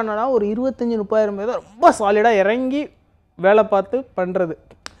நேரம் ஆனா ஒரு 25-30,000 பேர் தான் ரொம்ப சாலிடாக இறங்கி வேலை பார்த்து பண்ணுறது.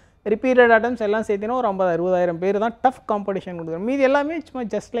 ரிப்பீட்டட் அட்டம்ஸ் எல்லாம் சேர்த்தினா ஒரு 50,000-60,000 பேர் தான் டஃப் காம்படிஷன் கொடுக்குறோம். மீதி எல்லாமே சும்மா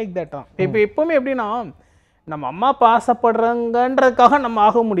ஜஸ்ட் லைக் தட் தான். இப்போ எப்போவுமே எப்படின்னா, நம்ம அம்மா அப்பா ஆசைப்படுறாங்கன்றதுக்காக நம்ம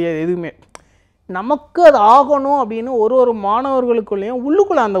ஆக முடியாது எதுவுமே. நமக்கு அது ஆகணும் அப்படின்னு ஒரு மாணவர்களுக்குள்ளேயும்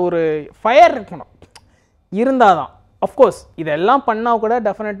உள்ளுக்குள்ளே அந்த ஒரு ஃபயர் இருக்கணும், இருந்தால் தான். அஃப்கோர்ஸ் இதெல்லாம் பண்ணால் கூட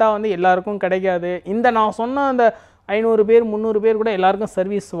டெஃபினட்டாக வந்து எல்லாருக்கும் கிடைக்காது. இந்த நான் சொன்ன அந்த 500 பேர் 300 பேர் கூட எல்லாருக்கும்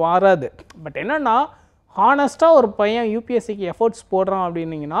சர்வீஸ் வராது. பட் என்னென்னா ஹானஸ்ட்டாக ஒரு பையன் யூபிஎஸ்சிக்கு எஃபோர்ட்ஸ் போடுறான்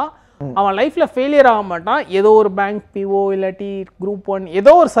அப்படின்னீங்கன்னா அவன் லைஃப்பில் ஃபெயிலியர் ஆக மாட்டான். ஏதோ ஒரு பேங்க் பிஓ இல்லாட்டி குரூப் 1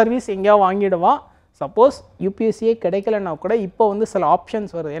 ஏதோ ஒரு சர்வீஸ் எங்கேயா வாங்கிடுவான். சப்போஸ் யூபிஎஸ்சியே கிடைக்கலன்னா கூட இப்போ வந்து சில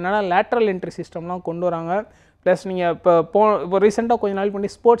ஆப்ஷன்ஸ் வருது. என்னென்னா லேட்ரல் என்ட்ரி சிஸ்டம்லாம் கொண்டு வராங்க. ப்ளஸ் நீங்கள் இப்போ ரீசெண்டாக கொஞ்ச நாள் பண்ணி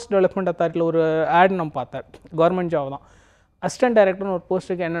ஸ்போர்ட்ஸ் டெவலப்மெண்ட் அத்தாரிட்டியில் ஒரு ஆட் நான் பார்த்தேன். கவர்மெண்ட் ஜாப் தான், அசிஸ்டன்ட் டைரக்டர்னு ஒரு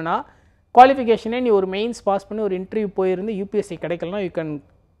போஸ்ட்டுக்கு. என்னென்னா குவாலிஃபிகேஷனே நீ ஒரு மெயின்ஸ் பாஸ் பண்ணி ஒரு இன்டர்வியூ போயிருந்து யூபிஎஸ்சி கிடைக்கலனா யூ கேன்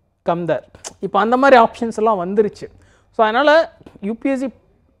கம் தர். இப்போ அந்த மாதிரி ஆப்ஷன்ஸ் எல்லாம் வந்துருச்சு. ஸோ அதனால் யூபிஎஸ்சி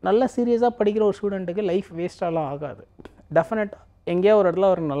நல்லா சீரியஸாக படிக்கிற ஒரு ஸ்டூடெண்ட்டுக்கு லைஃப் வேஸ்ட்டாலாம் ஆகாது. டெஃபினட்டாக எங்கேயோ ஒரு இடத்துல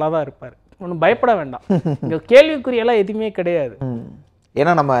அவர் நல்லா தான் இருப்பார், ஒன்றும் பயப்பட வேண்டாம். இங்கே கேள்விக்குறியெல்லாம் எதுவுமே கிடையாது.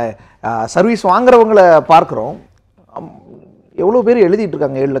 ஏன்னா நம்ம சர்வீஸ் வாங்குறவங்களை பார்க்குறோம், எவ்வளோ பேர் எழுதிட்டு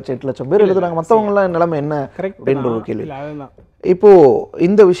இருக்காங்க, 7 லட்சம் 8 லட்சம் பேர் எழுதுறாங்க. மற்றவங்களாம் நிலைமை என்ன அப்படின்ற ஒரு கேள்வி. இப்போது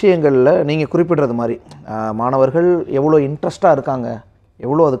இந்த விஷயங்களில் நீங்கள் குறிப்பிடுறது மாதிரி மாணவர்கள் எவ்வளோ இன்ட்ரெஸ்டாக இருக்காங்க,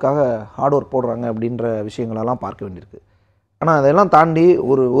 எவ்வளோ அதுக்காக ஹார்ட் ஒர்க் போடுறாங்க அப்படின்ற விஷயங்களெல்லாம் பார்க்க வேண்டியிருக்கு. ஆனால் அதெல்லாம் தாண்டி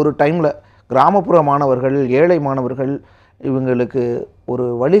ஒரு டைமில் கிராமப்புற மாணவர்கள், ஏழை மாணவர்கள் இவங்களுக்கு ஒரு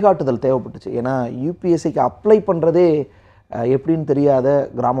வழிகாட்டுதல் தேவைப்பட்டுச்சு. ஏன்னா யூபிஎஸ்சிக்கு அப்ளை பண்ணுறதே எப்படின்னு தெரியாத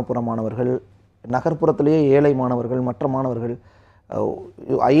கிராமப்புற மாணவர்கள், நகர்ப்புறத்திலேயே ஏழை மாணவர்கள், மற்ற மாணவர்கள்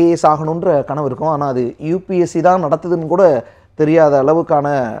ஐஏஎஸ் ஆகணுன்ற கனவு இருக்கும், ஆனால் அது யூபிஎஸ்சி தான் நடத்துதுன்னு கூட தெரியாத அளவுக்கான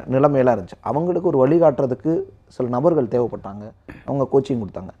நிலைமையெல்லாம் இருந்துச்சு. அவங்களுக்கு ஒரு வழிகாட்டுறதுக்கு சில நபர்கள் தேவைப்பட்டாங்க, அவங்க கோச்சிங்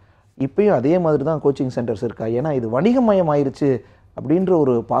கொடுத்தாங்க. இப்பயும் அதே மாதிரி தான் கோச்சிங் சென்டர்ஸ் இருக்கா? ஏன்னா இது வணிகமயம் ஆயிடுச்சு அப்படின்ற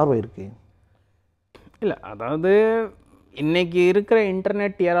ஒரு பார்வை இருக்கு. இல்லை, அதாவது இன்றைக்கி இருக்கிற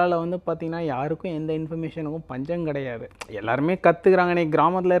இன்டர்நெட் ஏரால வந்து பார்த்திங்கன்னா யாருக்கும் எந்த இன்ஃபர்மேஷனுக்கும் பஞ்சம் கிடையாது. எல்லாருமே கற்றுக்குறாங்க. இன்றைக்கி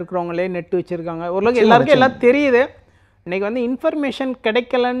கிராமத்தில் இருக்கிறவங்களே நெட் வச்சுருக்காங்க, ஓரளவுக்கு எல்லாருக்கும் எல்லாம் தெரியுது. இன்றைக்கி வந்து இன்ஃபர்மேஷன்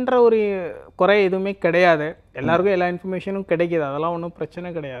கிடைக்கலன்ற ஒரு குறை எதுவுமே கிடையாது, எல்லாருக்கும் எல்லா இன்ஃபர்மேஷனும் கிடைக்கிது, அதெல்லாம் ஒன்றும்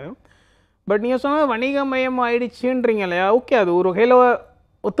பிரச்சனை கிடையாது. பட் நீங்கள் சொன்ன வணிகமயம் ஆயிடுச்சுன்றீங்க இல்லையா? ஓகே, அது ஒரு வகையில்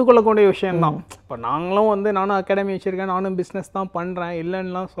ஒத்துக்கொள்ளக்கூடிய விஷயம்தான். இப்போ நானும் அகாடமி வச்சுருக்கேன், நானும் பிஸ்னஸ் தான் பண்ணுறேன்,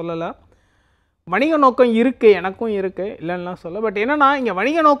 இல்லைன்னுலாம் சொல்லலை. வணிக நோக்கம் இருக்குது, எனக்கும் இருக்குது, இல்லைன்னுலாம் சொல்ல. பட் என்னென்னா இங்கே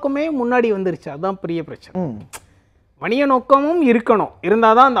வணிக நோக்கமே முன்னாடி வந்துருச்சு, அதுதான் பெரிய பிரச்சனை. வணிக நோக்கமும் இருக்கணும்,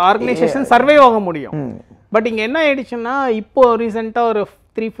 இருந்தால் தான் அந்த ஆர்கனைசேஷன் சர்வைவ் ஆக முடியும். பட் இங்கே என்ன ஆயிடுச்சுன்னா இப்போது ரீசெண்டாக ஒரு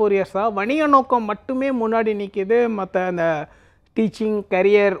 3-4 இயர்ஸாக வணிக நோக்கம் மட்டுமே முன்னாடி நிற்கிது, மற்ற அந்த டீச்சிங்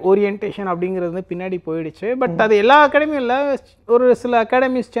கரியர் ஓரியன்டேஷன் அப்படிங்கிறது வந்து பின்னாடி போயிடுச்சு. பட் அது எல்லா அகாடமியும் இல்லை, ஒரு சில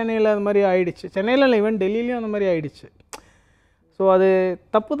அகாடமிஸ் சென்னையில் அது மாதிரி ஆயிடுச்சு. சென்னையில் இல்லை, ஈவன் டெல்லியிலையும் அந்த மாதிரி ஆயிடுச்சு. ஸோ அது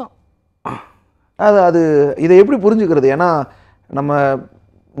தப்பு தான். அது இதை எப்படி புரிஞ்சுக்கிறது? ஏன்னா நம்ம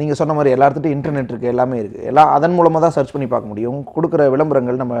நீங்கள் சொன்ன மாதிரி எல்லாத்துட்டும் இன்டர்நெட் இருக்குது, எல்லாமே இருக்குது, எல்லாம் அதன் மூலமாக தான் சர்ச் பண்ணி பார்க்க முடியும். கொடுக்குற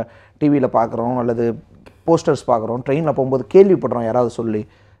விளம்பரங்கள் நம்ம டிவியில் பார்க்குறோம், அல்லது போஸ்டர்ஸ் பார்க்குறோம், ட்ரெயினில் போகும்போது கேள்விப்படுறோம் யாராவது சொல்லி.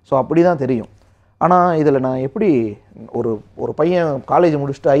 ஸோ அப்படி தான் தெரியும். ஆனால் இதில் நான் எப்படி ஒரு பையன் காலேஜ்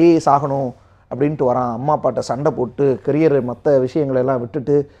முடிச்சுட்டு ஐஏஎஸ் ஆகணும் அப்படின்ட்டு வரான், அம்மா அப்பாட்ட சண்டை போட்டு கரியர் மற்ற விஷயங்களெல்லாம்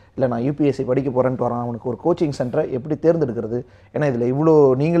விட்டுட்டு இல்லை நான் யூபிஎஸ்சி படிக்க போகிறேன்ட்டு வரான், அவனுக்கு ஒரு கோச்சிங் சென்டரை எப்படி தேர்ந்தெடுக்கிறது? ஏன்னா இதில் இவ்வளோ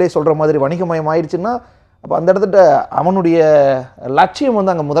நீங்களே சொல்கிற மாதிரி வணிகமயம் ஆயிடுச்சுன்னா அப்போ அந்த இடத்துல அவனுடைய லட்சியம்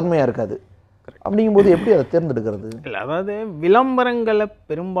வந்து அங்கே முதன்மையாக இருக்காது. அப்படிங்கும்போது எப்படி அதை தேர்ந்தெடுக்கிறது? இல்லை, அதாவது விளம்பரங்களை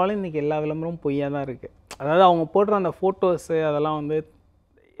பெரும்பாலும் இன்றைக்கி எல்லா விளம்பரமும் பொய்யாக தான் இருக்குது. அதாவது அவங்க போடுற அந்த ஃபோட்டோஸு அதெல்லாம் வந்து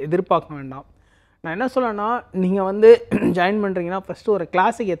எதிர்பார்க்க வேண்டாம். நான் என்ன சொல்லணும்னா, நீங்கள் வந்து ஜாயின் பண்ணுறீங்கன்னா ஃபஸ்ட்டு ஒரு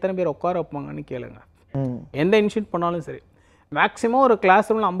கிளாஸுக்கு எத்தனை பேர் உட்கார வைப்பாங்கன்னு கேளுங்க. எந்த இன்ஸ்டியூட் பண்ணாலும் சரி, மேக்ஸிமம் ஒரு கிளாஸ்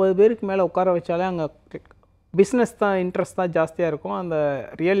ரூமில் 50 பேருக்கு மேலே உட்கார வச்சாலே அங்கே பிஸ்னஸ் தான் இன்ட்ரெஸ்ட் தான் ஜாஸ்தியாக இருக்கும், அந்த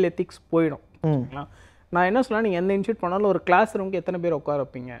ரியல் எத்திக்ஸ் போயிடும். நான் என்ன சொன்னால், நீங்கள் எந்த இன்ஸ்டியூட் பண்ணாலும் ஒரு கிளாஸ் ரூமுக்கு எத்தனை பேர் உட்கார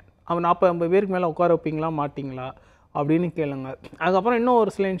வைப்பீங்க, அவன் 40-50 பேருக்கு மேலே உட்கார வைப்பீங்களா மாட்டிங்களா அப்படின்னு கேளுங்க. அதுக்கப்புறம் இன்னும்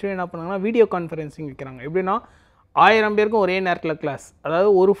ஒரு சில இன்ஸ்டியூட் என்ன பண்ணாங்கன்னா வீடியோ கான்ஃபரன்சிங் வைக்கிறாங்க. எப்படின்னா 1000 பேருக்கும் ஒரே நேரத்தில் கிளாஸ், அதாவது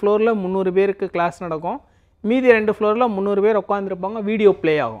ஒரு ஃப்ளோரில் 300 பேருக்கு கிளாஸ் நடக்கும், மீதி 2 ஃப்ளோரில் 300 பேர் உட்காந்துருப்பாங்க, வீடியோ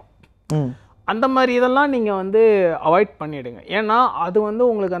ப்ளே ஆகும். அந்த மாதிரி இதெல்லாம் நீங்கள் வந்து அவாய்ட் பண்ணிவிடுங்க. ஏன்னா அது வந்து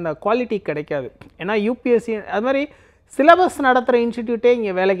உங்களுக்கு அந்த குவாலிட்டி கிடைக்காது. ஏன்னா யூபிஎஸ்சி அது மாதிரி சிலபஸ் நடத்துகிற இன்ஸ்டிடியூட்டே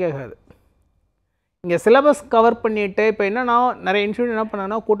இங்கே வேலைக்கு ஆகாது. இங்கே சிலபஸ் கவர் பண்ணிவிட்டு இப்போ என்னென்னா நிறைய இன்ஸ்டியூட் என்ன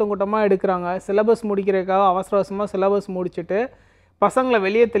பண்ணாங்கன்னா கூட்டமாக எடுக்கிறாங்க, சிலபஸ் முடிக்கிறதுக்காக அவசர அவசரமாக சிலபஸ் முடிச்சுட்டு பசங்களை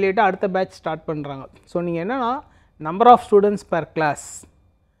வெளியே தள்ளிட்டு அடுத்த பேட்ச் ஸ்டார்ட் பண்ணுறாங்க. ஸோ நீங்கள் என்னென்னா number of students per class,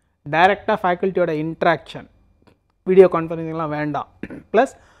 டைரெக்டாக ஃபேக்கல்ட்டியோட இன்ட்ராக்ஷன், வீடியோ கான்ஃபரன்சிங்லாம் வேண்டாம்.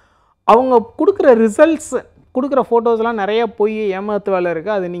 ப்ளஸ் அவங்க கொடுக்குற ரிசல்ட்ஸ் கொடுக்குற ஃபோட்டோஸ்லாம் நிறைய போய் ஏமாத்து வேலை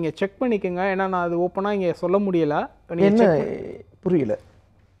இருக்குது, அது நீங்கள் செக் பண்ணிக்கோங்க. ஏன்னா நான் அது ஓப்பனாக இங்கே சொல்ல முடியலை. என்ன புரியல,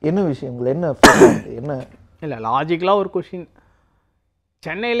 என்ன விஷயங்கள், என்ன இல்லை லாஜிக்கலாக ஒரு கொஷின்.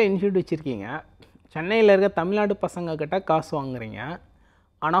 சென்னையில் இன்ஸ்டியூட் வச்சுருக்கீங்க, சென்னையில் இருக்க தமிழ்நாடு பசங்க கிட்ட காசு வாங்குறீங்க,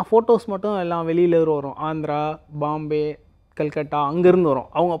 ஆனால் ஃபோட்டோஸ் மட்டும் எல்லாம் வெளியில் வரும், ஆந்திரா, பாம்பே, கல்கட்டா அங்கேருந்து வரும்.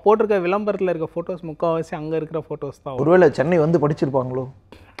 அவங்க போட்டிருக்க விளம்பரத்தில் இருக்க ஃபோட்டோஸ் முக்கால்வாசி அங்கே இருக்கிற ஃபோட்டோஸ் தான். ஒருவேளை சென்னை வந்து படிச்சிருப்பாங்களோ?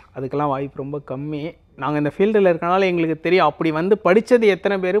 அதுக்கெல்லாம் வாய்ப்பு ரொம்ப கம்மி. நாங்கள் இந்த ஃபீல்டில் இருக்கனால எங்களுக்கு தெரியும், அப்படி வந்து படித்தது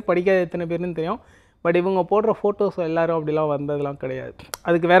எத்தனை பேர் படிக்காத எத்தனை பேருன்னு தெரியும். பட் இவங்க போடுற ஃபோட்டோஸ் எல்லோரும் அப்படிலாம் வந்ததெல்லாம் கிடையாது.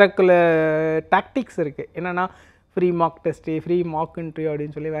 அதுக்கு வேறு சில டாக்டிக்ஸ் இருக்குது. என்னென்னா free mark test, free mark interview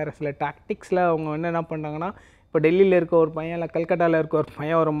அப்படின்னு சொல்லி வேறு சில டாக்டிக்ஸில் அவங்க என்ன பண்ணுறாங்கன்னா, இப்போ டெல்லியில் இருக்க ஒரு பையன் இல்லை கல்கட்டாவில் இருக்க ஒரு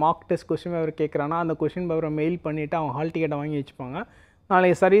பையன் ஒரு மார்க் டெஸ்ட் கொஸ்டின் பேப்பர் கேட்குறான்னா அந்த கொஸ்டின் பேப்பரை மெயில் பண்ணிவிட்டு அவங்க ஹால் டிக்கெட்டை வாங்கி வச்சுப்பாங்க,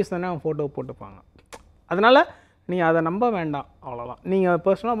 நாளைக்கு சர்வீஸ் தானே அவங்க ஃபோட்டோ போட்டுப்பாங்க. அதனால் நீங்கள் அதை நம்ப வேண்டாம், அவ்வளோதான். நீங்கள்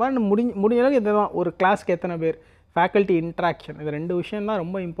பர்சனலாக முடிஞ்ச அளவுக்கு இதுதான், ஒரு கிளாஸ்க்கு எத்தனை பேர், ஃபேக்கல்ட்டி இன்ட்ராக்ஷன், இது 2 விஷயம் தான்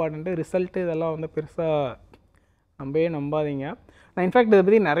ரொம்ப இம்பார்ட்டண்ட்டு. ரிசல்ட்டு இதெல்லாம் வந்து பெருசாக நம்பாதீங்க. நான் இன்ஃபேக்ட் இதை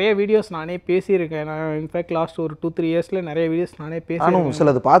பற்றி நிறைய வீடியோஸ் நானே பேசியிருக்கேன். நான் இன்ஃபேக்ட் லாஸ்ட் ஒரு 2-3 இயர்ஸில் நிறைய வீடியோஸ் நானே பேசியிருக்கேன்,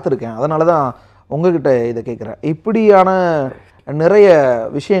 சிலது பார்த்துருக்கேன். அதனால தான் உங்ககிட்ட இதை கேட்குறேன். இப்படியான நிறைய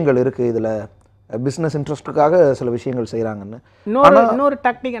விஷயங்கள் இருக்குது இதில், பிஸ்னஸ் இன்ட்ரெஸ்ட்டுக்காக சில விஷயங்கள் செய்கிறாங்கன்னு. இன்னொரு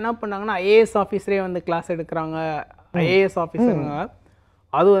டாக்டிக் என்ன பண்ணாங்கன்னா, ஐஏஎஸ் ஆஃபீஸரே வந்து கிளாஸ் எடுக்கிறாங்க. ஐஏஎஸ் ஆஃபீஸருங்க,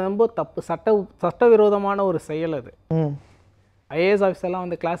 அது ரொம்ப தப்பு, சட்டவிரோதமான ஒரு செயல் அது. ஐஏஎஸ் ஆஃபீஸர்லாம்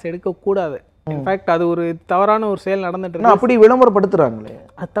வந்து கிளாஸ் எடுக்கக்கூடாது. இன்ஃபேக்ட் அது ஒரு தவறான ஒரு செயல் நடந்துட்டு இருக்கு. அப்படி விளம்பரப்படுத்துகிறாங்களே,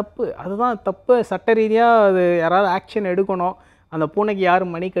 அது தப்பு. அதுதான் தப்பு. சட்ட ரீதியாக அது யாராவது ஆக்ஷன் எடுக்கணும். அந்த பூனைக்கு யார்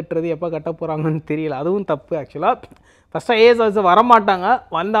மணி கட்டுறது, எப்போ கட்ட போகிறாங்கன்னு தெரியல, அதுவும் தப்பு. ஆக்சுவலாக ஃபஸ்ட்டு ஐஏஎஸ் ஆஃபீஸர் வரமாட்டாங்க,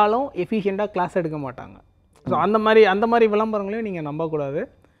 வந்தாலும் எஃபிஷியண்ட்டாக கிளாஸ் எடுக்க மாட்டாங்க. ஸோ அந்த மாதிரி விளம்பரங்களையும் நீங்கள் நம்பக்கூடாது.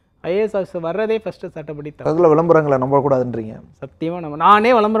 ஐஏஎஸ் ஆஃபீஸர் வர்றதே ஃபஸ்ட்டு சட்டப்படி தப்பு. அதில் விளம்பரங்களை நம்பக்கூடாதுன்றீங்க? சத்தியமாக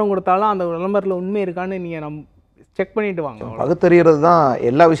நானே விளம்பரம் கொடுத்தாலும் அந்த விளம்பரத்தில் உண்மை இருக்கான்னு நீங்கள் செக் பண்ணிட்டு வாங்க. பகுத்தறிகிறது தான்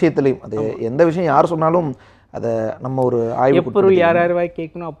எல்லா விஷயத்துலையும். அது எந்த விஷயம் யார் சொன்னாலும் அதை நம்ம ஒரு ஆய்வு, எப்பொருள் யார் யார்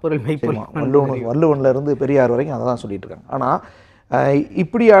கேட்கணும் அப்பொருள் மெய்ப்பொருள், வள்ளுவன்ல இருந்து பெரியார் வரைக்கும் அதை தான் சொல்லிட்டு இருக்காங்க. ஆனால்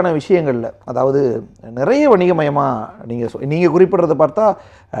இப்படியான விஷயங்களில், அதாவது நிறைய வணிகமயமாக நீங்கள் குறிப்பிட்றதை பார்த்தா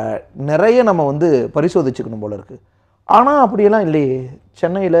நிறைய நம்ம வந்து பரிசோதிச்சுக்கணும் போல இருக்குது. ஆனால் அப்படியெல்லாம் இல்லையே.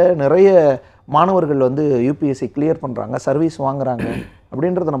 சென்னையில் நிறைய மாணவர்கள் வந்து யூபிஎஸ்சி கிளியர் பண்ணுறாங்க, சர்வீஸ் வாங்குறாங்க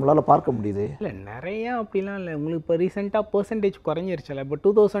அப்படின்றத நம்மளால் பார்க்க முடியுது. இல்லை நிறையா அப்படிலாம் இல்லை. உங்களுக்கு இப்போ ரீசெண்டாக பர்சன்டேஜ் குறைஞ்சிருச்சுல. இப்போ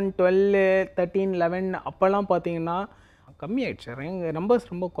 2012, 13, 11 அப்போல்லாம் பார்த்தீங்கன்னா கம்மியாயிடுச்சு,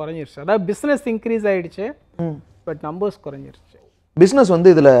 நம்பர்ஸ் ரொம்ப குறைஞ்சிருச்சு. அதாவது பிஸ்னஸ் இன்க்ரீஸ் ஆகிடுச்சு, பட் நம்பர்ஸ் குறைஞ்சிருச்சு. பிஸ்னஸ் வந்து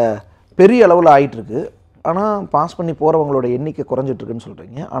இதில் பெரிய அளவில் ஆகிட்டுருக்கு. ஆனால் பாஸ் பண்ணி போகிறவங்களோட எண்ணிக்கை குறைஞ்சிட்ருக்குன்னு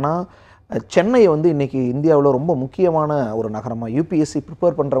சொல்கிறீங்க. ஆனால் சென்னை வந்து இன்றைக்கி இந்தியாவில் ரொம்ப முக்கியமான ஒரு நகரமாக, யூபிஎஸ்சி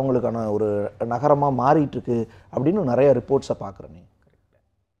ப்ரிப்பேர் பண்ணுறவங்களுக்கான ஒரு நகரமாக மாறிட்டுருக்கு அப்படின்னு நிறைய ரிப்போர்ட்ஸை பார்க்குறேன்.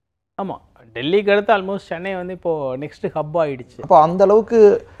 ஆமாம், டெல்லிக்கு அடுத்து ஆல்மோஸ்ட் சென்னை வந்து இப்போது நெக்ஸ்ட் ஹப் ஆகிடுச்சு. அப்போ அந்த அளவுக்கு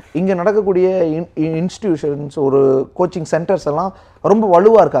இங்கே நடக்கக்கூடிய இன்ஸ்டிடியூஷன்ஸ், ஒரு கோச்சிங் சென்டர்ஸ் எல்லாம் ரொம்ப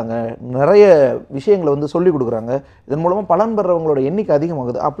வலுவாக இருக்காங்க, நிறைய விஷயங்களை வந்து சொல்லிக் கொடுக்குறாங்க, இதன் மூலமாக பலன் பெறவங்களோட எண்ணிக்கை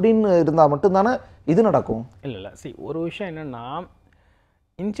அதிகமாகுது அப்படின்னு இருந்தால் மட்டும்தானே இது நடக்கும். இல்லை ஒரு விஷயம் என்னென்னா,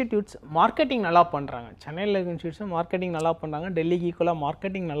 இன்ஸ்டிடியூட்ஸ் மார்க்கெட்டிங் நல்லா பண்ணுறாங்க. சென்னையில் இருக்க இன்ஸ்டியூட்ஸும் மார்க்கெட்டிங் நல்லா பண்ணுறாங்க, டெல்லிக்கு ஈக்குவலாக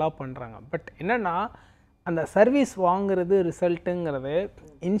மார்க்கெட்டிங் நல்லா பண்ணுறாங்க. பட் என்னென்னா, அந்த சர்வீஸ் வாங்குறது ரிசல்ட்டுங்கிறது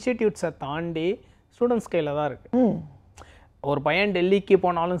இன்ஸ்டிடியூட்ஸை தாண்டி ஸ்டூடெண்ட்ஸ் கையில் தான் இருக்குது. ஒரு பையன் டெல்லிக்கு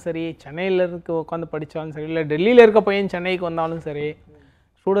போனாலும் சரி, சென்னையில் இருக்க உட்காந்து படித்தாலும் சரி, இல்லை டெல்லியில் இருக்க பையன் சென்னைக்கு வந்தாலும் சரி,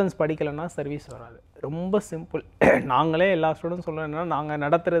 ஸ்டூடெண்ட்ஸ் படிக்கலைன்னா சர்வீஸ் வராது. ரொம்ப சிம்பிள். நாங்களே எல்லா ஸ்டூடெண்ட்ஸ் சொல்லணும்னா, நாங்கள்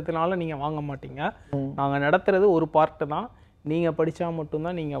நடத்துறதுனால நீங்கள் வாங்க மாட்டீங்க, நாங்கள் நடத்துறது ஒரு பார்ட்டு தான், நீங்கள் படித்தா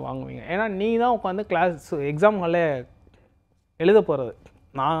மட்டும்தான் நீங்கள் வாங்குவீங்க. ஏன்னா நீ தான் உட்காந்து கிளாஸ் எக்ஸாம் ஹாலில் எழுத போகிறது,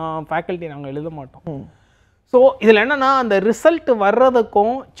 நான் ஃபேக்கல்ட்டி நாங்கள் எழுத மாட்டோம். ஸோ இதில் என்னென்னா, அந்த ரிசல்ட்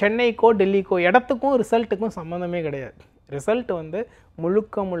வர்றதுக்கும் சென்னைக்கோ டெல்லிக்கோ இடத்துக்கும் ரிசல்ட்டுக்கும் சம்மந்தமே கிடையாது. ரிசல்ட் வந்து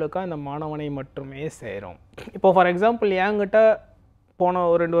முழுக்க அந்த மாணவனை மட்டுமே சேரும். இப்போ ஃபார் எக்ஸாம்பிள் என்கிட்ட போன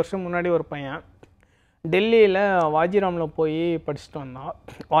ஒரு 2 வருஷம் முன்னாடி ஒரு பையன் டெல்லியில் வாஜிராமில் போய் படிச்சுட்டு வந்தான்.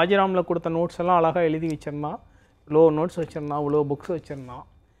 வாஜிராமில் கொடுத்த நோட்ஸ் எல்லாம் அழகாக எழுதி வச்சுருந்தான், இவ்வளோ நோட்ஸ் வச்சுருந்தான், இவ்வளோ புக்ஸ் வச்சுருந்தான்.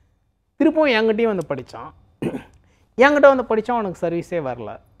 திருப்பவும் என்கிட்டையும் வந்து படித்தான். என்கிட்ட வந்து படித்தான், அவனுக்கு சர்வீஸே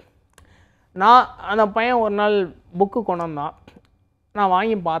வரல. நான் அந்த பையன் ஒரு நாள் புக்கு கொண்டு வந்தான், நான்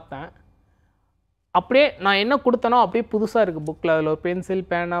வாங்கி பார்த்தேன். அப்படியே நான் என்ன கொடுத்தனோ அப்படியே புதுசாக இருக்குது புக்கில். அதில் ஒரு பென்சில்,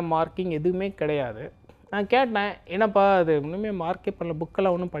 பேனா, மார்க்கிங் எதுவுமே கிடையாது. நான் கேட்டேன், என்னப்பா அது ஒன்றுமே மார்க்கே பண்ணல,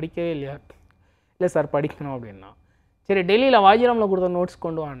 புக்கெல்லாம் ஒன்றும் படிக்கவே இல்லையா? இல்லை சார் படிக்கணும் அப்படின்னா. சரி, டெல்லியில் வாஜிராமில் கொடுத்த நோட்ஸ்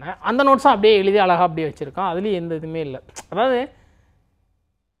கொண்டு வானேன். அந்த நோட்ஸும் அப்படியே எழுதி அழகாக அப்படியே வச்சுருக்கான், அதுலேயும் எந்த இதுவுமே இல்லை. அதாவது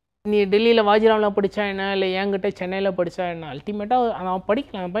நீ டெல்லியில் வாஜிராமில் படித்தா என்ன, இல்லை என்கிட்ட சென்னையில் படித்தா என்ன, அல்டிமேட்டாக அவன்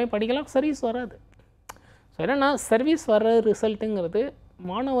படிக்கலாம், பையன் படிக்கலாம், சர்வீஸ் வராது. ஸோ என்னென்னா, சர்வீஸ் வர ரிசல்ட்டுங்கிறது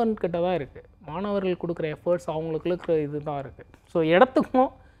மாணவன்கிட்ட தான் இருக்குது. மாணவர்கள் கொடுக்குற எஃபர்ட்ஸ், அவங்களுக்குள்ள இருக்கிற இது தான் இருக்குது. ஸோ இடத்துக்கும்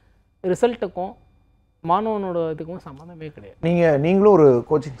ரிசல்ட்டுக்கும் மாணவனோட இதுக்கும் சம்மந்தமே கிடையாது. நீங்களும் ஒரு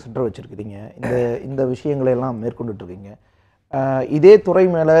கோச்சிங் சென்டர் வச்சுருக்கிறீங்க, இந்த விஷயங்களை எல்லாம் மேற்கொண்டுட்ருக்கீங்க. இதே துறை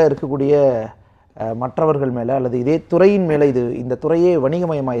மேலே இருக்கக்கூடிய மற்றவர்கள் மேலே, அல்லது இதே துறையின் மேலே இந்த துறையே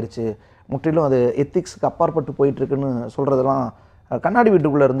வணிகமயமாயிருச்சு, முற்றிலும் அது எத்திக்ஸுக்கு அப்பாற்பட்டு போயிட்டுருக்குன்னு சொல்கிறதெல்லாம் கண்ணாடி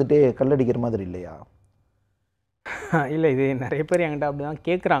வீட்டுக்குள்ளே இருந்துகிட்டே கல்லடிக்கிற மாதிரி இல்லையா? இல்லை, இது நிறைய பேர் என்கிட்ட அப்படி தான்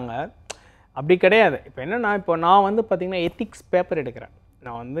கேட்குறாங்க. அப்படி கிடையாது. இப்போ என்னென்னா, இப்போ நான் வந்து பார்த்திங்கன்னா எத்திக்ஸ் பேப்பர் எடுக்கிறேன்.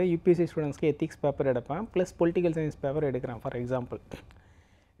 நான் வந்து யூபிஎஸ்சி ஸ்டூடெண்ட்ஸ்க்கு எத்திக்ஸ் பேப்பர் எடுப்பேன், ப்ளஸ் பொலிட்டிக்கல் சயின்ஸ் பேப்பர் எடுக்கிறேன். ஃபார் எக்ஸாம்பிள்,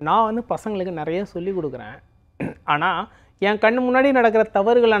 நான் வந்து பசங்களுக்கு நிறைய சொல்லிக் கொடுக்குறேன். ஆனால் என் கண்ணு முன்னாடி நடக்கிற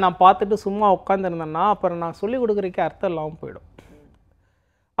தவறுகளை நான் பார்த்துட்டு சும்மா உட்காந்துருந்தேன்னா அப்புறம் நான் சொல்லிக் கொடுக்குறதுக்கே அர்த்தம் இல்லாமல் போயிடும்.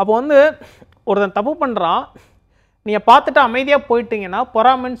 அப்போ வந்து ஒருத்தன் தப்பு பண்ணுறான், நீங்கள் பார்த்துட்டு அமைதியாக போயிட்டீங்கன்னா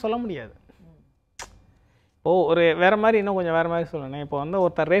பொறாமைன்னு சொல்ல முடியாது. ஒரு வேறு மாதிரி, இன்னும் கொஞ்சம் வேறு மாதிரி சொல்லணும். இப்போ வந்து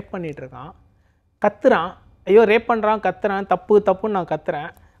ஒருத்தர் ரேப் பண்ணிகிட்ருக்கான், கத்துறான், ஐயோ ரேப் பண்ணுறான், கத்துறான், தப்புன்னு நான் கத்துறேன்.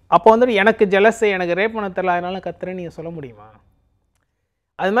 அப்போ வந்துட்டு எனக்கு ஜெலஸ், எனக்கு ரேப் பண்ண தெரியல, அதனால கத்துறேன்னு நீங்கள் சொல்ல முடியுமா?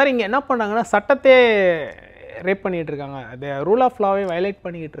 அது மாதிரி இங்கே என்ன பண்ணாங்கன்னா, சட்டத்தையே ரேப் பண்ணிகிட்டு இருக்காங்க, அது ரூல் ஆஃப் லாவே வயலேட்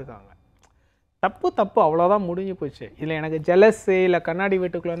பண்ணிக்கிட்டு இருக்காங்க. தப்பு அவ்வளோதான், முடிஞ்சு போச்சு. இதில் எனக்கு ஜெலஸ்ஸு, இல்லை கண்ணாடி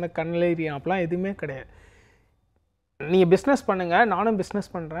வீட்டுக்குள்ளே வந்து கண்ணெறியும் அப்படிலாம் எதுவுமே கிடையாது. நீங்கள் பிஸ்னஸ் பண்ணுங்கள், நானும்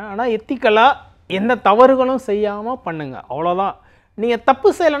பிஸ்னஸ் பண்ணுறேன், ஆனால் எத்திக்கலாக எந்த தவறுகளும் செய்யாமல் பண்ணுங்கள், அவ்வளோதான். நீங்கள் தப்பு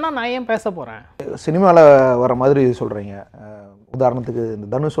செய்யலைன்னா நான் ஏன் பேச போகிறேன்? சினிமாவில் வர மாதிரி சொல்கிறீங்க. உதாரணத்துக்கு இந்த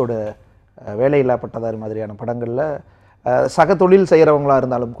தனுஷோட வேலையில்லா பட்டதாரி மாதிரியான படங்களில் சக தொழில் செய்கிறவங்களா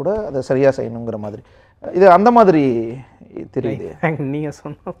இருந்தாலும் கூட அதை சரியாக செய்யணுங்கிற மாதிரி, இது அந்த மாதிரி தெரியுது. நீங்கள்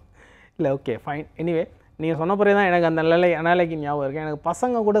சொன்ன இல்லை, ஓகே ஃபைன். எனிவே நீங்கள் சொன்ன பிறகு தான் எனக்கு அந்த அனாலைக்கு ஞாபகம் இருக்குது. எனக்கு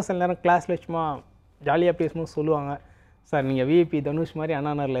பசங்க கூட சில நேரம் கிளாஸில் சும்மா ஜாலியாக பேசும்போது சொல்லுவாங்க, சார் நீங்கள் விஐபி தனுஷ் மாதிரி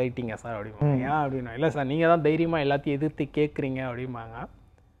அண்ணாநரில் ஆகிட்டீங்க சார் அப்படிம்பாங்க. ஏன் அப்படின்னா, இல்லை சார் நீங்கள் தான் தைரியமாக எல்லாத்தையும் எதிர்த்து கேட்குறீங்க அப்படிம்பாங்க.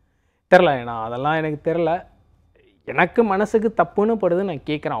 தெரில, நான் அதெல்லாம் எனக்கு தெரில. எனக்கு மனசுக்கு தப்புன்னு படுது, நான்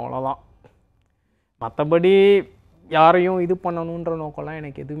கேட்குறேன், அவ்வளோதான். மற்றபடி யாரையும் இது பண்ணணுன்ற நோக்கம்லாம்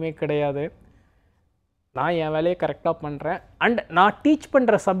எனக்கு எதுவுமே கிடையாது. நான் என் வேலையை கரெக்டாக பண்ணுறேன். அண்ட் நான் டீச்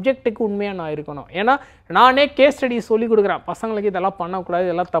பண்ணுற சப்ஜெக்ட்டுக்கு உண்மையாக நான் இருக்கணும். ஏன்னா நானே கேஸ் ஸ்டடிஸ் சொல்லிக் கொடுக்குறேன், பசங்களுக்கு இதெல்லாம் பண்ணக்கூடாது,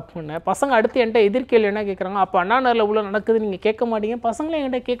 இதெல்லாம் தப்புன்னு. பசங்க அடுத்து என்கிட்ட எதிர்கேள்வி என்ன கேட்குறாங்க, அப்போ அண்ணாநரில் உள்ள நடக்குது நீங்கள் கேட்க மாட்டீங்க, பசங்களே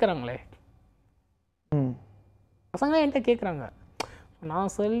என்கிட்ட கேட்குறாங்களே, பசங்களே என்கிட்ட கேட்குறாங்க.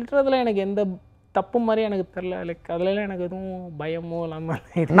 நான் சொல்கிறதுல எனக்கு எந்த தப்பு மாதிரி எனக்கு தெரில. லைக் அதுலலாம் எனக்கு எதுவும் பயமோ இல்லாமல்.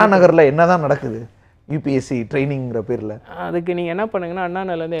 அண்ணா நகரில் என்ன தான் நடக்குது யூபிஎஸ்சி ட்ரைனிங்கிற பேரில்? அதுக்கு நீங்கள் என்ன பண்ணுங்கன்னா,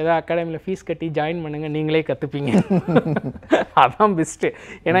 அண்ணாநரிலேருந்து ஏதாவது அகாடமியில் ஃபீஸ் கட்டி ஜாயின் பண்ணுங்கள், நீங்களே கற்றுப்பீங்க. அதான் பெஸ்ட்டு.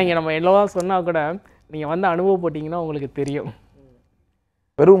 ஏன்னா இங்கே நம்ம எல்லோவா சொன்னால் கூட நீங்கள் வந்து அனுபவப்பட்டீங்கன்னா உங்களுக்கு தெரியும்.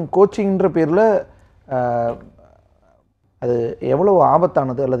 வெறும் கோச்சிங்ன்ற பேரில் அது எவ்வளோ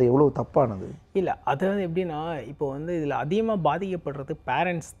ஆபத்தானது அல்லது எவ்வளோ தப்பானது? இல்லை, அதாவது எப்படின்னா இப்போ வந்து இதில் அதிகமாக பாதிக்கப்படுறது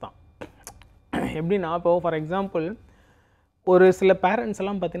பேரண்ட்ஸ் தான். எப்படின்னா இப்போ ஃபார் எக்ஸாம்பிள் ஒரு சில பேரண்ட்ஸ்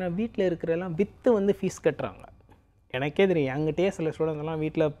எல்லாம் பார்த்தீங்கன்னா வீட்டில் இருக்கிறெல்லாம் விற்று வந்து ஃபீஸ் கட்டுறாங்க. எனக்கே தெரியும், என்கிட்டயே சில ஸ்டூடெண்ட்ஸ் எல்லாம்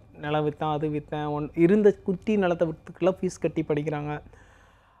வீட்டில் நிலம் விற்றேன், அது விற்றேன், இருந்த குட்டி நிலத்தை விற்றுக்கெல்லாம் ஃபீஸ் கட்டி படிக்கிறாங்க.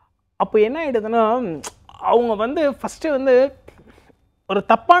 அப்போ என்ன ஆகிடுதுன்னா அவங்க வந்து ஃபஸ்ட்டு வந்து ஒரு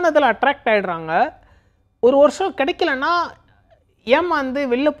தப்பானதில் அட்ராக்ட் ஆகிடுறாங்க. ஒரு வருஷம் கிடைக்கலன்னா ஏமாந்து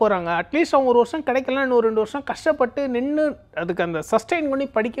வெளில போகிறாங்க. அட்லீஸ்ட் அவங்க ஒரு வருஷம் கிடைக்கலன்னா இன்னும் 2 வருஷம் கஷ்டப்பட்டு நின்று அதுக்கு அந்த சஸ்டெயின் பண்ணி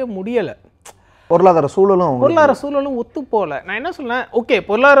படிக்க முடியலை. பொருளாதார சூழலும் ஒத்து போகல. நான் என்ன சொன்னேன், ஓகே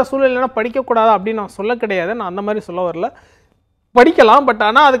பொருளாதார சூழல் இல்லைன்னா படிக்கக்கூடாது அப்படின்னு நான் சொல்ல கிடையாது, நான் அந்த மாதிரி சொல்ல வரல. படிக்கலாம், பட்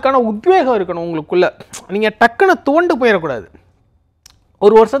ஆனால் அதுக்கான உத்வேகம் இருக்கணும் உங்களுக்குள்ள. நீங்கள் டக்குன்னு தோண்டு போயிடக்கூடாது.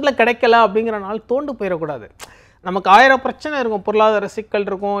 ஒரு வருஷத்தில் கிடைக்கல அப்படிங்கிறனால தோண்டு போயிடக்கூடாது. நமக்கு 1000 பிரச்சனை இருக்கும், பொருளாதார சிக்கல்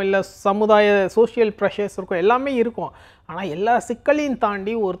இருக்கும், இல்லை சமுதாய சோஷியல் ப்ரெஷர்ஸ் இருக்கும், எல்லாமே இருக்கும். ஆனால் எல்லா சிக்கலையும்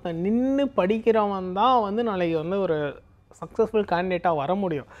தாண்டி ஒருத்தன் நின்று படிக்கிறவன் தான் வந்து நாளைக்கு வந்து ஒரு சக்ஸஸ்ஃபுல் கேண்டிடேட்டாக வர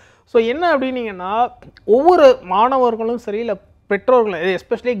முடியும். ஸோ என்ன அப்படின்னீங்கன்னா ஒவ்வொரு மாணவர்களும் சரி இல்லை பெற்றோர்களும்,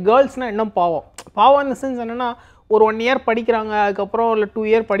 எஸ்பெஷலி கேர்ள்ஸ்னால் இன்னும் பாவம் இந்த சென்ஸ் என்னென்னா ஒரு 1 இயர் படிக்கிறாங்க, அதுக்கப்புறம் இல்லை 2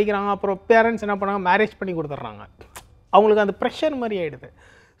 இயர் படிக்கிறாங்க, அப்புறம் பேரண்ட்ஸ் என்ன பண்ணாங்க, மேரேஜ் பண்ணி கொடுத்துட்றாங்க. அவங்களுக்கு அந்த ப்ரெஷர் மாதிரி ஆகிடுது.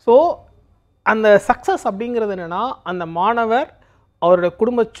 ஸோ அந்த சக்ஸஸ் அப்படிங்கிறது என்னென்னா அந்த மாணவர், அவருடைய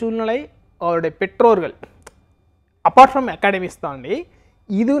குடும்ப சூழ்நிலை, அவருடைய பெற்றோர்கள், அப்பார்ட் ஃப்ரம் அகாடமிஸ் தாண்டி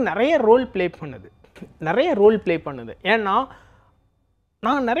இது நிறைய ரோல் ப்ளே பண்ணுது. ஏன்னா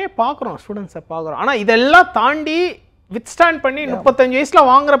நாங்கள் நிறைய பார்க்குறோம், ஸ்டூடெண்ட்ஸை பார்க்குறோம். ஆனால் இதெல்லாம் தாண்டி வித்ஸ்டாண்ட் பண்ணி 35 வயசில்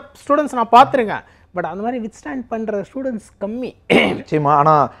வாங்குகிற ஸ்டூடெண்ட்ஸ் நான் பார்த்துருக்கேன். பட் அந்த மாதிரி வித்ஸ்டாண்ட் பண்ணுற ஸ்டூடெண்ட்ஸ் கம்மி. நிச்சயமா.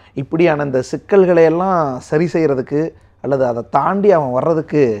 ஆனால் இப்படியான இந்த சிக்கல்களை எல்லாம் சரி செய்கிறதுக்கு அல்லது அதை தாண்டி அவன்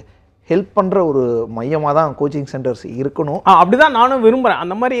வர்றதுக்கு ஹெல்ப் பண்ணுற ஒரு மையமாக தான் கோச்சிங் சென்டர்ஸ் இருக்கணும். அப்படி தான் நானும் விரும்புகிறேன்,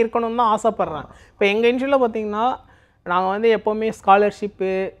 அந்த மாதிரி இருக்கணும்னு தான் ஆசைப்பட்றேன். இப்போ எங்கள் இன்ஸ்டியூட்டில் பார்த்தீங்கன்னா நாங்கள் வந்து எப்போவுமே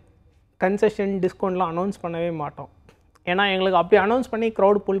ஸ்காலர்ஷிப்பு, கன்செஷன், டிஸ்கவுண்ட்லாம் அனௌன்ஸ் பண்ணவே மாட்டோம். ஏன்னா எங்களுக்கு அப்படி அனௌன்ஸ் பண்ணி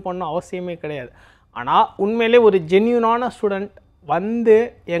க்ரௌட் புல் பண்ண அவசியமே கிடையாது. ஆனால் உண்மையிலே ஒரு ஜென்யூனான ஸ்டூடெண்ட் வந்து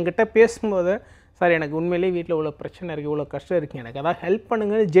என்கிட்ட பேசும்போது, சார் எனக்கு உண்மையிலே வீட்டில் இவ்வளோ பிரச்சனை இருக்குது, இவ்வளோ கஷ்டம் இருக்குது, எனக்கு அதான் ஹெல்ப்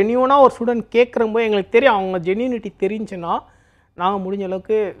பண்ணுங்கள், ஜென்யூனாக ஒரு ஸ்டூடெண்ட் கேட்குறம்போது எங்களுக்கு தெரியும் அவங்க ஜென்யூனிட்டி தெரிஞ்சுன்னா நாங்கள் முடிஞ்ச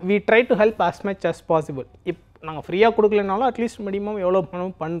அளவுக்கு we try to help as much as possible. நாங்கள் ஃப்ரீயாக கொடுக்கலனாலும் அட்லீஸ்ட் மினிமம் எவ்வளோ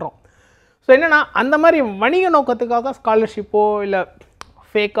பணம் பண்ணுறோம். ஸோ என்னென்னா அந்த மாதிரி வணிக நோக்கத்துக்காக ஸ்காலர்ஷிப்போ இல்லை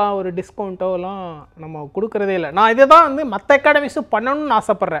ஃபேக்காக ஒரு டிஸ்கவுண்ட்டோலாம் நம்ம கொடுக்குறதே இல்லை. நான் இதை தான் வந்து மற்ற அகாடமிஸும் பண்ணணும்னு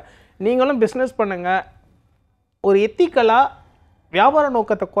ஆசைப்பட்றேன். நீங்களும் பிஸ்னஸ் பண்ணுங்கள், ஒரு எத்திக்கலாக வியாபார